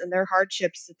demons and their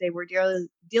hardships that they were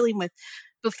dealing with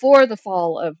before the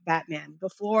fall of Batman,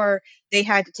 before they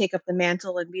had to take up the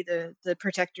mantle and be the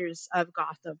protectors of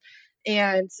Gotham.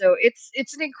 And so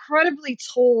it's an incredibly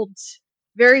told,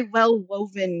 very well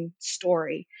woven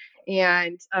story.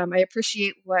 And I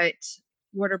appreciate what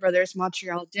Warner Brothers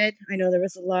Montreal did. I know there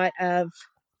was a lot of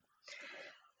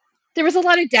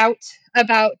doubt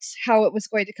about how it was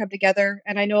going to come together,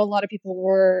 and I know a lot of people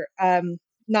were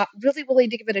not really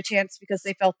willing to give it a chance because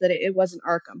they felt that it wasn't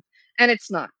Arkham, and it's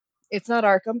not. It's not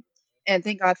Arkham, and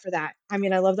thank God for that. I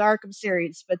mean, I love the Arkham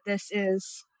series, but this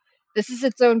is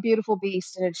its own beautiful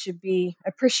beast, and it should be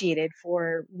appreciated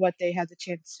for what they had the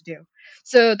chance to do.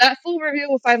 So that full review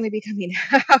will finally be coming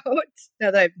out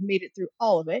now that I've made it through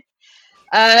all of it.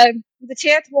 The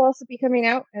chant will also be coming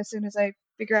out as soon as I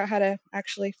figure out how to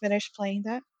actually finish playing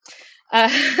that. Uh,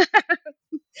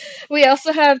 we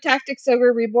also have Tactics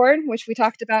Ogre Reborn, which we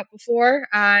talked about before.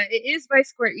 It is by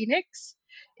Square Enix,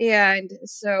 and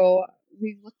so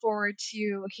we look forward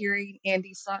to hearing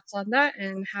Andy's thoughts on that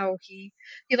and how he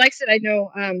likes it. I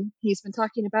know he's been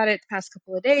talking about it the past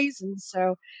couple of days, and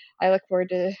so I look forward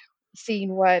to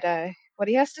seeing what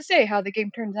he has to say, how the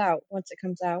game turns out once it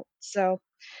comes out. So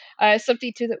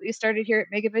something too that we started here at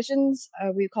Megavisions,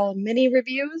 we call them mini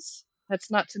reviews.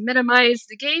 That's not to minimize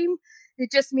the game.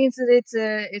 It just means that it's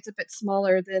a bit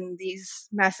smaller than these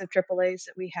massive AAAs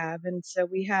that we have. And so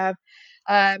we have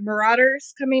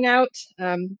Marauders coming out.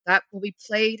 That will be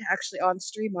played actually on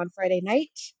stream on Friday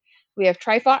night. We have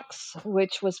Trifox,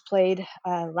 which was played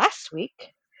last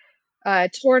week.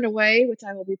 Torn Away, which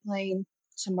I will be playing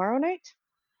tomorrow night,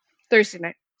 Thursday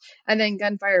night, and then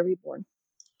Gunfire Reborn.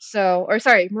 So, or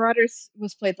sorry, Marauders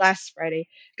was played last Friday.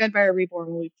 Gunfire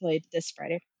Reborn will be played this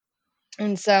Friday,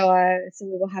 and so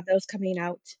we will have those coming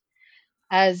out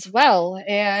as well.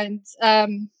 And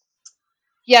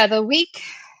yeah, the week.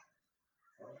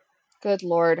 Good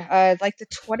Lord, like the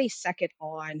 22nd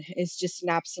on is just an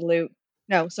absolute.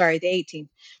 No, sorry, the 18th.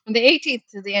 From the 18th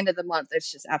to the end of the month,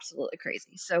 it's just absolutely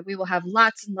crazy. So we will have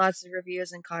lots and lots of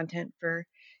reviews and content for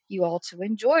you all to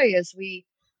enjoy as we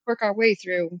work our way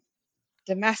through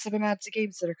the massive amounts of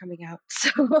games that are coming out. So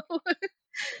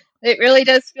it really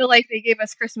does feel like they gave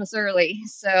us Christmas early.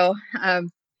 So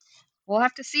we'll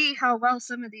have to see how well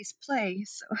some of these play.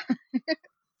 So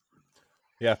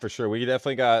Yeah, for sure. We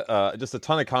definitely got just a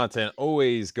ton of content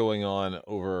always going on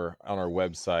over on our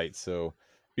website. So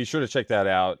be sure to check that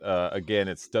out. Again,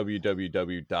 it's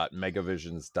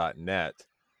www.megavisions.net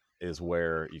is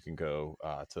where you can go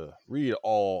to read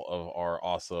all of our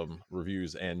awesome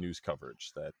reviews and news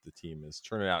coverage that the team is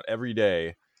churning out every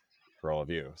day for all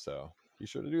of you. So be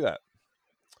sure to do that.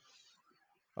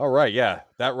 All right. Yeah,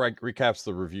 that recaps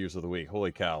the reviews of the week.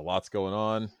 Holy cow, lots going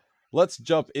on. Let's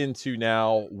jump into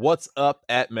now what's up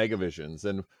at Megavisions.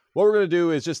 And what we're going to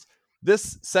do is just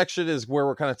this section is where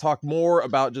we're kind of talk more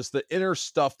about just the inner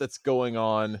stuff that's going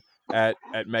on at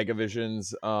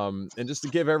Megavisions, and just to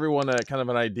give everyone a kind of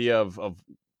an idea of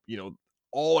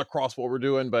all across what we're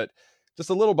doing, but just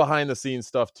a little behind the scenes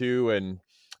stuff too, and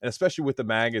especially with the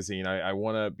magazine, I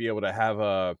want to be able to have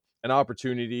an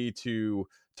opportunity to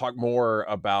talk more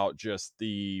about just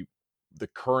the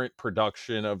current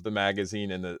production of the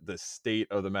magazine and the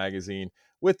state of the magazine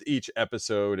with each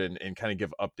episode, and kind of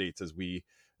give updates as we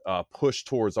push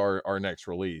towards our next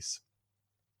release.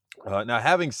 Now,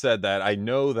 having said that, I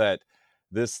know that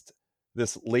this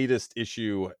latest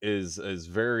issue is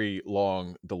very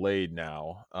long delayed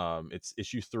now. It's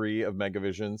issue 3 of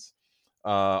Megavisions.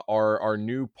 Our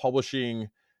new publishing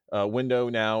window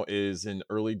now is in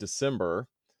early December.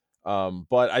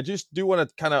 But I just do want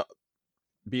to kind of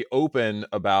be open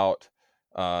about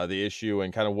the issue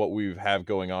and kind of what we have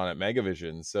going on at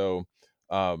Megavision. So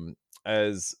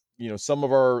as you know, some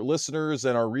of our listeners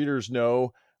and our readers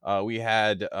know, we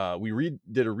did a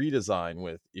redesign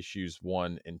with issues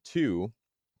 1 and 2,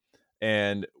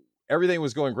 and everything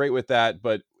was going great with that.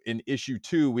 But in issue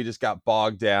 2, we just got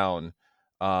bogged down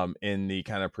in the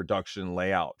kind of production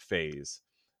layout phase.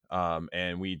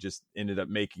 And we just ended up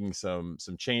making some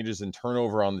changes and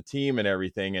turnover on the team and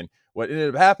everything. And what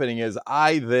ended up happening is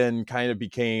I then kind of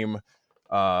became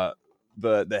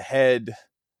the head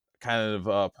kind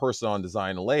of person on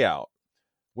design and layout,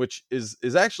 which is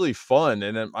actually fun,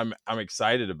 and I'm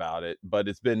excited about it. But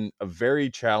it's been a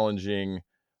very challenging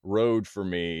road for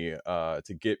me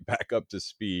to get back up to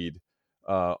speed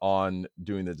on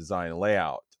doing the design and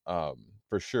layout,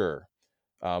 for sure.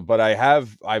 But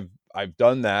I've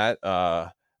done that.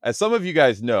 As some of you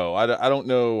guys know, I don't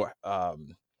know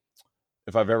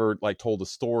if I've ever like told a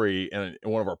story in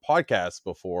one of our podcasts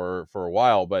before for a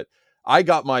while, but I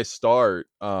got my start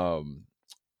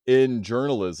in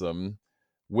journalism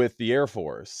with the Air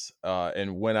Force.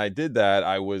 And when I did that,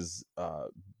 I was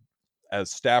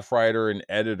as staff writer and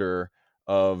editor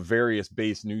of various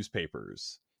base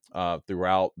newspapers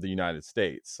throughout the United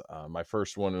States. My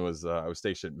first one was I was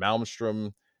stationed at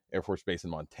Malmstrom Air Force Base in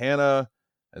Montana,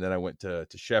 and then I went to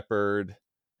Shepherd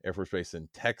Air Force Base in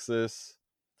Texas,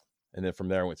 and then from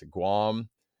there I went to Guam.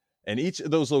 And each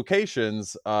of those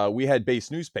locations, we had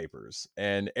base newspapers,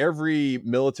 and every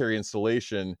military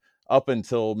installation up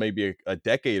until maybe a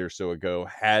decade or so ago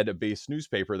had a base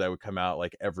newspaper that would come out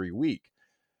like every week.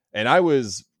 And I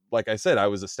was, like I said, I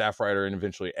was a staff writer and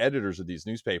eventually editors of these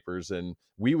newspapers, and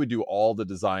we would do all the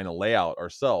design and layout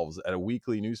ourselves at a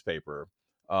weekly newspaper.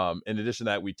 In addition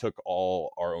to that, we took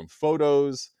all our own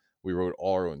photos. We wrote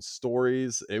all our own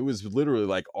stories. It was literally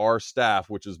like our staff,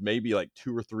 which was maybe like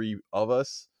 2 or 3 of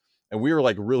us. And we were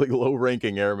like really low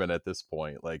ranking airmen at this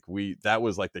point. Like that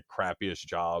was like the crappiest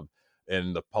job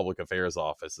in the public affairs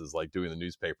office, is like doing the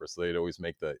newspaper. So they'd always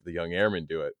make the young airmen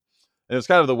do it. And it's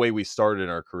kind of the way we started in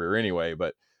our career anyway.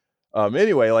 But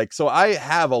anyway, like, so I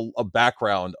have a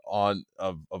background of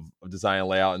design and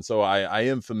layout. And so I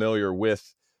am familiar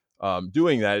with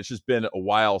doing that. It's just been a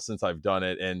while since I've done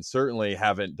it, and certainly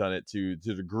haven't done it to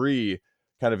the degree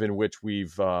kind of in which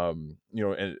we've, and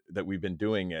that we've been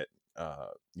doing it,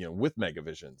 with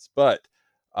Megavisions. But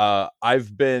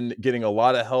I've been getting a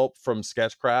lot of help from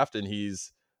Sketchcraft, and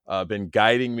he's been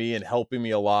guiding me and helping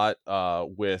me a lot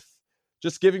with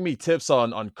just giving me tips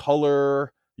on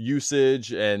color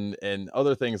usage and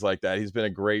other things like that. He's been a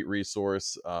great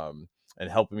resource and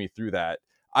helping me through that.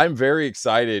 I'm very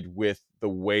excited with the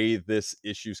way this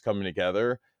issue's coming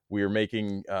together. We are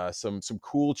making some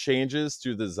cool changes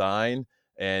to the design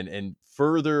and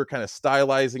further kind of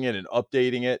stylizing it and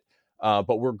updating it.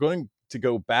 But we're going to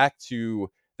go back to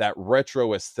that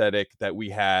retro aesthetic that we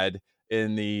had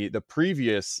in the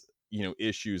previous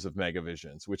issues of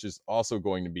Megavisions, which is also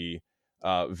going to be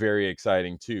very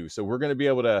exciting too. So we're going to be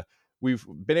able to, we've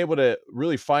been able to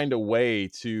really find a way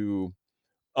to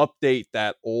update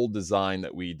that old design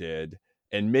that we did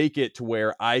and make it to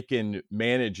where I can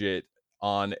manage it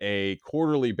on a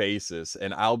quarterly basis,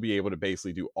 and I'll be able to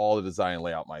basically do all the design and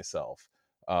layout myself.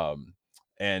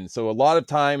 And so a lot of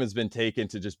time has been taken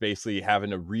to just basically having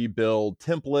to rebuild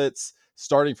templates,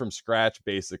 starting from scratch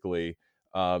basically,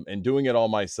 and doing it all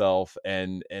myself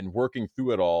and working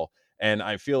through it all. And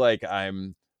I feel like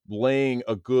I'm laying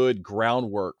a good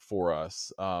groundwork for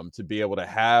us to be able to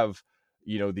have,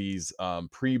 these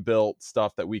pre-built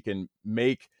stuff that we can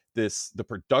make the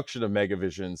production of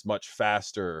Megavisions much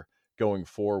faster going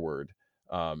forward.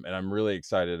 And I'm really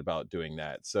excited about doing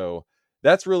that. So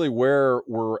that's really where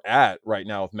we're at right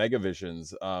now with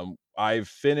Megavisions. I've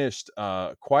finished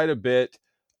quite a bit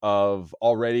of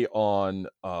already on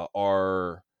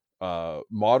our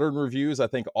modern reviews. I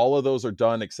think all of those are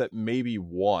done except maybe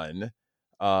one.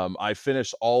 I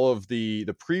finished all of the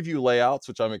preview layouts,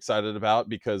 which I'm excited about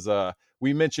because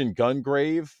we mentioned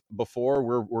Gungrave before.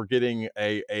 We're getting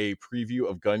a preview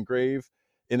of Gungrave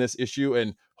in this issue,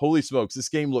 and holy smokes, this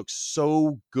game looks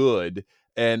so good.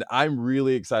 And I'm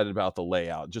really excited about the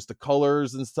layout, just the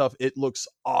colors and stuff. It looks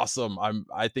awesome.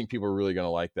 I think people are really going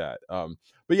to like that.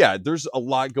 But yeah, there's a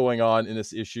lot going on in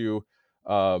this issue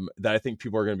that I think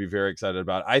people are going to be very excited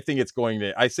about. I think it's going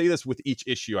to, I say this with each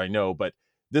issue, I know, but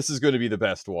this is going to be the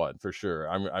best one for sure.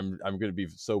 I'm going to be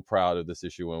so proud of this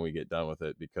issue when we get done with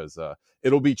it, because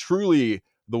it'll be truly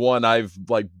the one I've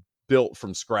like built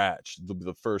from scratch,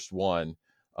 the first one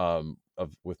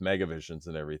with Megavisions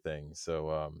and everything.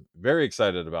 So very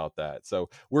excited about that. So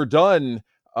we're done.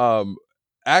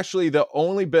 Actually, the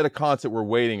only bit of content we're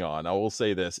waiting on, I will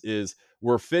say this, is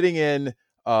we're fitting in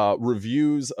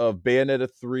reviews of Bayonetta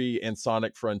 3 and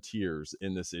Sonic Frontiers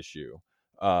in this issue.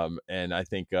 And I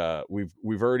think I've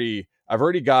already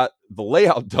got the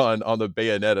layout done on the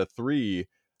Bayonetta 3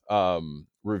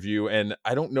 review, and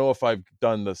I don't know if I've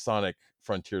done the Sonic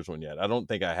Frontiers one yet. I don't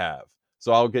think I have.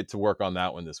 So I'll get to work on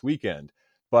that one this weekend.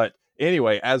 But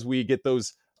anyway, as we get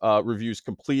those reviews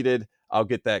completed, I'll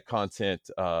get that content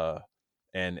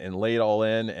and lay it all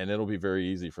in, and it'll be very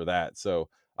easy for that. So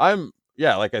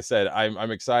like I said,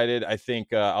 I'm excited. I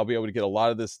think I'll be able to get a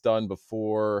lot of this done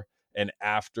before and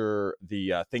after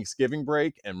the Thanksgiving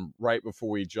break, and right before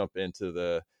we jump into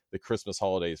the Christmas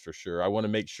holidays for sure. I want to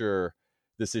make sure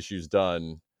this issue's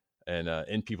done and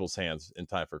in people's hands in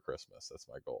time for Christmas. That's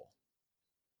my goal.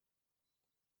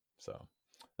 So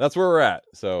that's where we're at.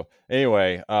 So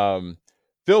anyway,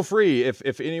 Phil, feel free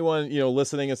if anyone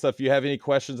listening and stuff, you have any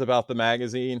questions about the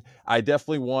magazine, I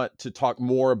definitely want to talk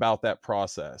more about that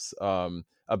process,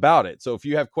 about it. So if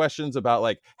you have questions about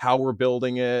like how we're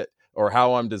building it or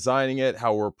how I'm designing it,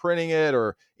 how we're printing it,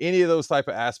 or any of those type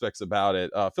of aspects about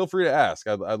it, feel free to ask.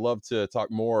 I'd love to talk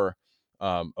more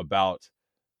about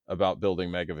building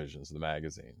Megavisions, the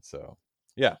magazine. So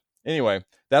yeah, anyway,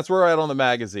 that's where we're at on the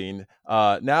magazine.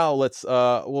 Now let's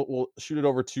we'll shoot it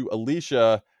over to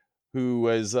Alicia, who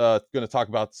is going to talk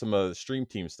about some of the stream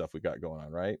team stuff we got going on,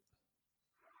 right?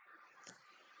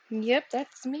 Yep,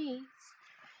 that's me.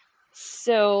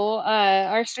 So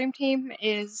our stream team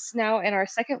is now in our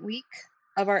second week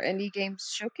of our Indie Games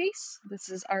Showcase. This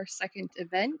is our second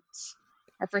event.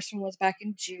 Our first one was back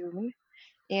in June,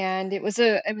 and it was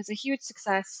a huge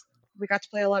success. We got to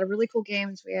play a lot of really cool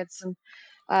games. We had some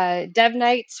dev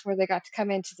nights where they got to come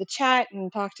into the chat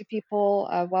and talk to people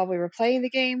while we were playing the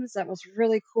games. That was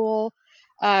really cool.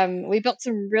 We built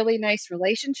some really nice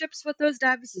relationships with those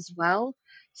devs as well.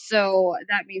 So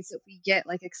that means that we get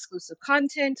like exclusive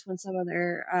content when some of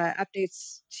their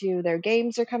updates to their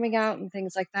games are coming out and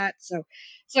things like that. So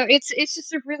it's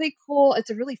just a really cool. It's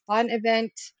a really fun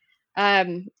event.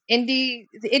 The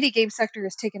indie game sector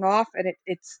has taken off, and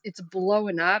it's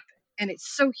blowing up, and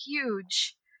it's so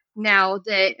huge now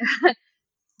that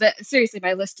but seriously,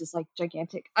 my list is like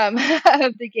gigantic of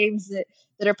the games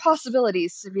that are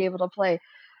possibilities to be able to play.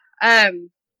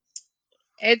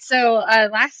 And so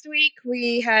last week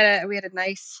we had a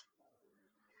nice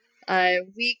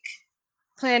week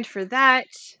planned for that.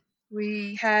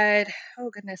 We had, oh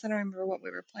goodness, I don't remember what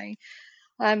we were playing.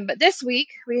 But this week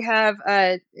we have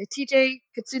TJ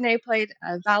Katsune played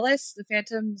Valis, the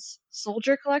Phantom's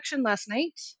Soldier Collection last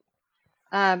night.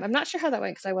 I'm not sure how that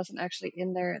went because I wasn't actually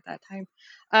in there at that time.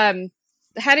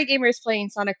 The Hattie Gamer is playing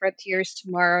Sonic Frontiers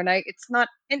tomorrow night. It's not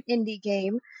an indie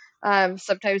game.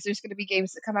 Sometimes there's going to be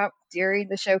games that come out during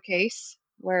the showcase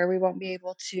where we won't be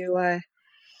able to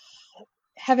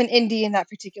have an indie in that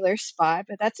particular spot,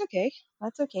 but that's okay.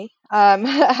 That's okay.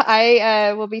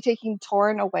 I will be taking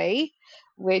Torn Away,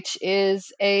 which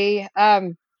is a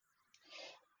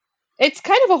it's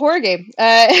kind of a horror game.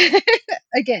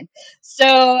 Again, so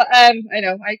I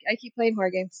know I keep playing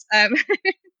horror games.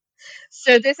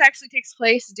 So this actually takes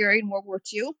place during World War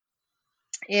II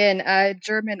in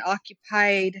German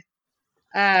occupied,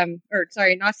 or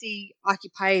sorry, Nazi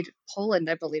occupied Poland,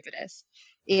 I believe it is.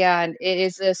 And it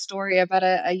is a story about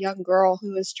a young girl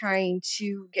who is trying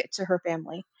to get to her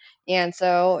family. And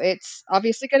so it's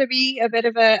obviously going to be a bit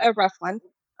of a rough one.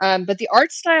 But the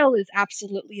art style is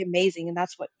absolutely amazing. And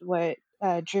that's what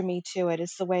drew me to it,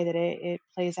 is the way that it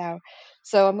plays out.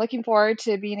 So I'm looking forward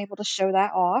to being able to show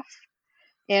that off.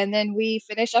 And then we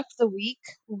finish up the week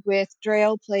with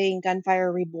Dreo playing Gunfire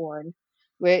Reborn,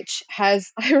 which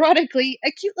has ironically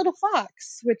a cute little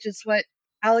fox, which is what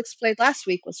Alex played last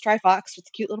week, was Trifox with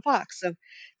a cute little fox. So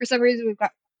for some reason we've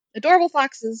got adorable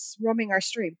foxes roaming our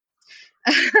stream.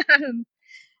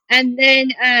 And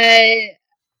then I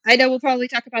know we'll probably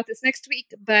talk about this next week,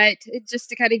 but just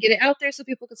to kind of get it out there so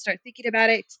people can start thinking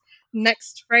about it,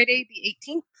 next Friday,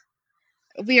 the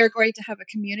 18th, we are going to have a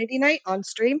community night on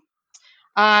stream.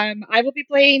 I will be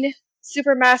playing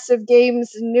Supermassive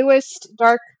Games' newest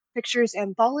Dark Pictures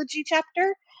anthology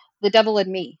chapter, The Devil in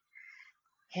Me.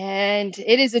 And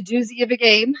it is a doozy of a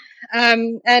game.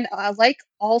 And like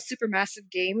all Supermassive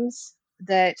games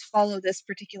that follow this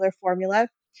particular formula,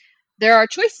 there are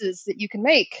choices that you can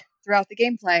make throughout the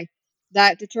gameplay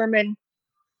that determine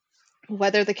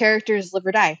whether the characters live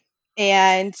or die.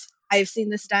 And I've seen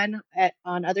this done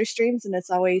on other streams, and it's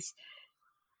always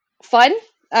fun.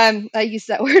 I use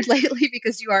that word lately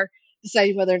because you are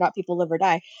deciding whether or not people live or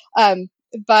die.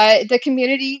 But the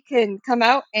community can come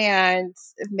out and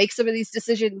make some of these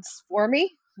decisions for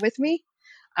me, with me,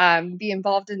 be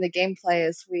involved in the gameplay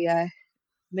as we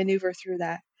maneuver through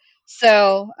that.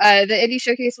 So the Indie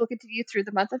Showcase will continue through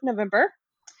the month of November.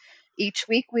 Each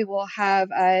week we will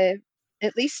have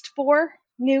at least 4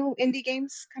 new indie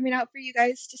games coming out for you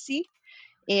guys to see.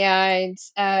 And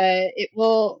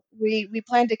we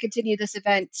plan to continue this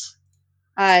event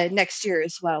next year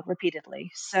as well,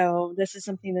 repeatedly. So this is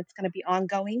something that's going to be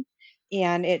ongoing,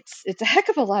 and it's a heck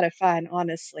of a lot of fun,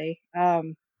 honestly.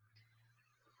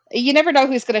 You never know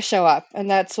who's going to show up, and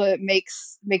that's what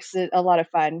makes it a lot of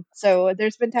fun. So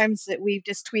there's been times that we've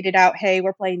just tweeted out, "Hey,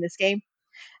 we're playing this game,"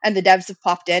 and the devs have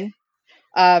popped in.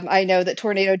 I know that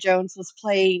Tornado Jones was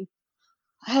playing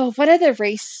what other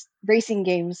racing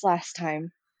games last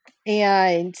time,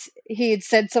 and he had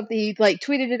said something, like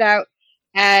tweeted it out,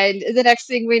 And the next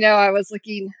thing we know, I was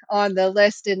looking on the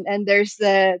list, and there's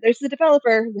the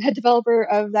developer, the head developer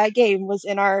of that game was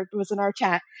in our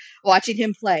chat, watching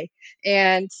him play.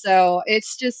 And so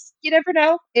it's just, you never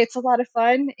know. It's a lot of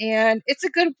fun, and it's a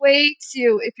good way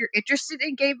to, if you're interested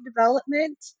in game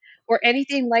development or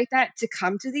anything like that, to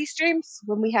come to these streams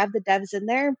when we have the devs in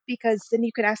there, because then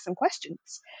you can ask some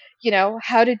questions.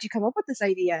 How did you come up with this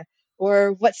idea,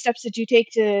 or what steps did you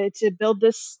take to build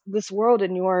this world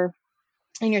in your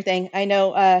thing? I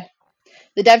know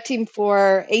the dev team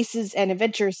for Aces and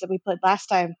Adventures that we played last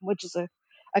time, which is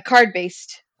a card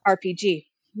based RPG.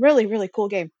 Really, really cool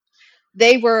game.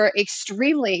 They were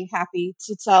extremely happy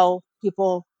to tell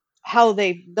people how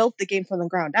they built the game from the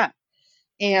ground up.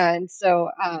 And so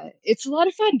it's a lot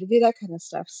of fun to do that kind of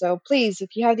stuff. So please,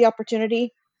 if you have the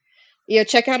opportunity,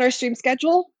 check out our stream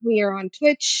schedule. We are on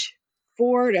Twitch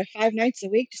 4 to 5 nights a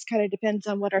week, just kind of depends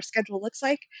on what our schedule looks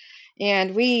like.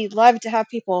 And we love to have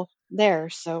people there.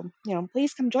 So,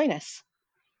 please come join us.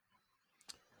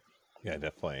 Yeah,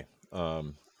 definitely.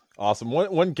 Awesome.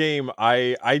 One game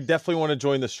I definitely want to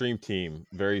join the stream team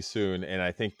very soon, and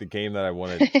I think the game that I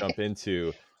want to jump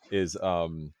into is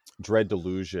Dread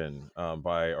Delusion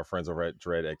by our friends over at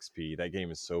Dread XP. That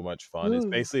game is so much fun. Ooh. It's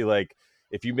basically like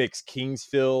if you mix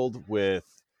Kingsfield with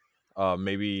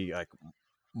maybe like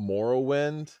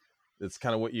Morrowind, that's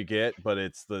kind of what you get, but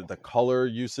it's the color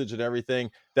usage and everything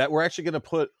that we're actually going to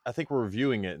put. I think we're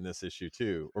reviewing it in this issue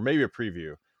too, or maybe a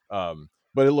preview.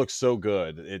 But it looks so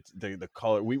good. It's the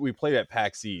color. We played at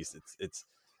PAX East. It's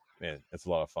man, it's a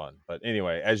lot of fun. But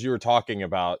anyway, as you were talking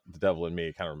about The Devil in Me,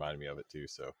 it kind of reminded me of it too.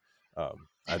 So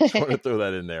I just want to throw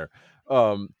that in there.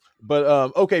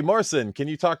 Okay, Marcin, can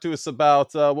you talk to us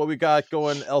about what we got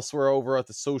going elsewhere over at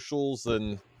the socials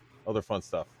and other fun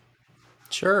stuff?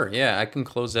 Sure. Yeah, I can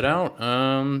close it out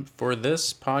for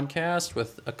this podcast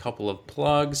with a couple of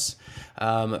plugs.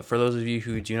 For those of you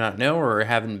who do not know or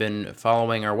haven't been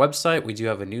following our website, we do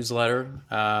have a newsletter.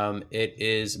 It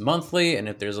is monthly, and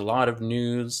if there's a lot of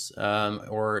news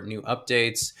or new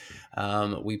updates,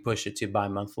 we push it to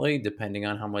bi-monthly, depending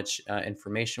on how much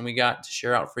information we got to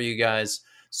share out for you guys.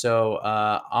 So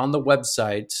on the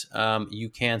website, you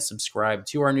can subscribe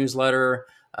to our newsletter.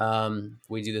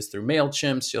 We do this through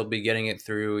MailChimp, so you'll be getting it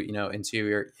through,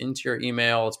 into your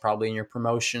email. It's probably in your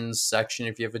promotions section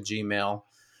if you have a Gmail.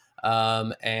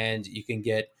 And you can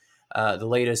get the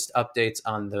latest updates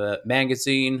on the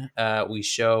magazine. We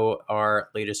show our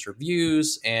latest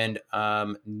reviews and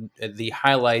the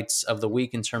highlights of the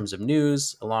week in terms of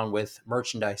news, along with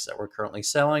merchandise that we're currently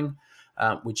selling,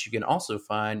 which you can also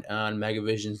find on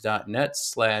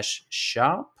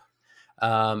megavisions.net/shop.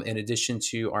 In addition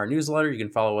to our newsletter, you can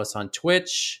follow us on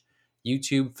Twitch,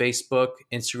 YouTube, Facebook,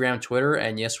 Instagram, Twitter,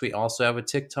 and yes, we also have a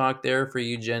TikTok there for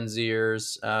you Gen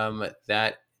Zers.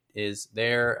 That is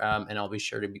there, and I'll be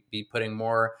sure to be putting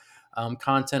more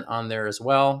content on there as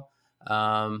well.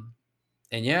 And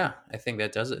yeah, I think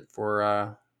that does it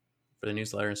for the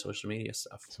newsletter and social media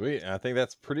stuff. Sweet. I think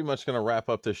that's pretty much going to wrap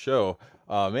up the show.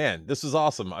 Man, this is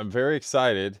awesome. I'm very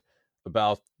excited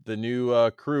about the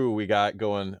new crew we got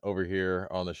going over here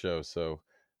on the show. So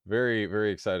very,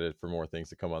 very excited for more things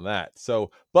to come on that.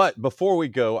 So, but before we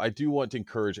go, I do want to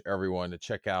encourage everyone to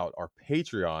check out our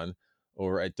Patreon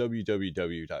over at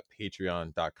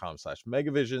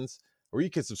www.patreon.com/megavisions, where you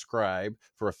can subscribe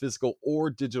for a physical or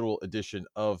digital edition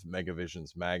of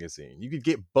Megavisions magazine. You could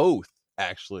get both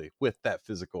actually with that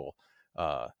physical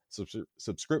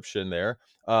subscription there.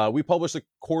 We publish it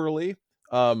quarterly,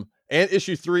 and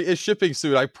issue 3 is shipping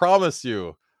soon. I promise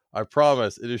you. I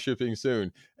promise it is shipping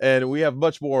soon. And we have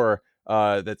much more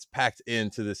that's packed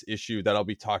into this issue that I'll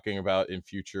be talking about in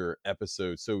future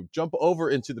episodes. So jump over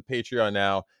into the Patreon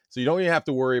now, so you don't even have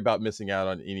to worry about missing out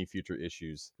on any future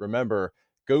issues. Remember,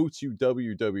 go to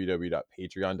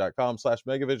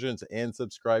www.patreon.com/megavisions and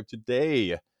subscribe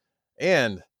today.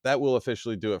 And that will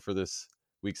officially do it for this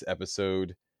week's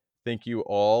episode. Thank you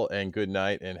all, and good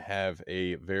night, and have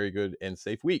a very good and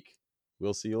safe week.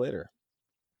 We'll see you later.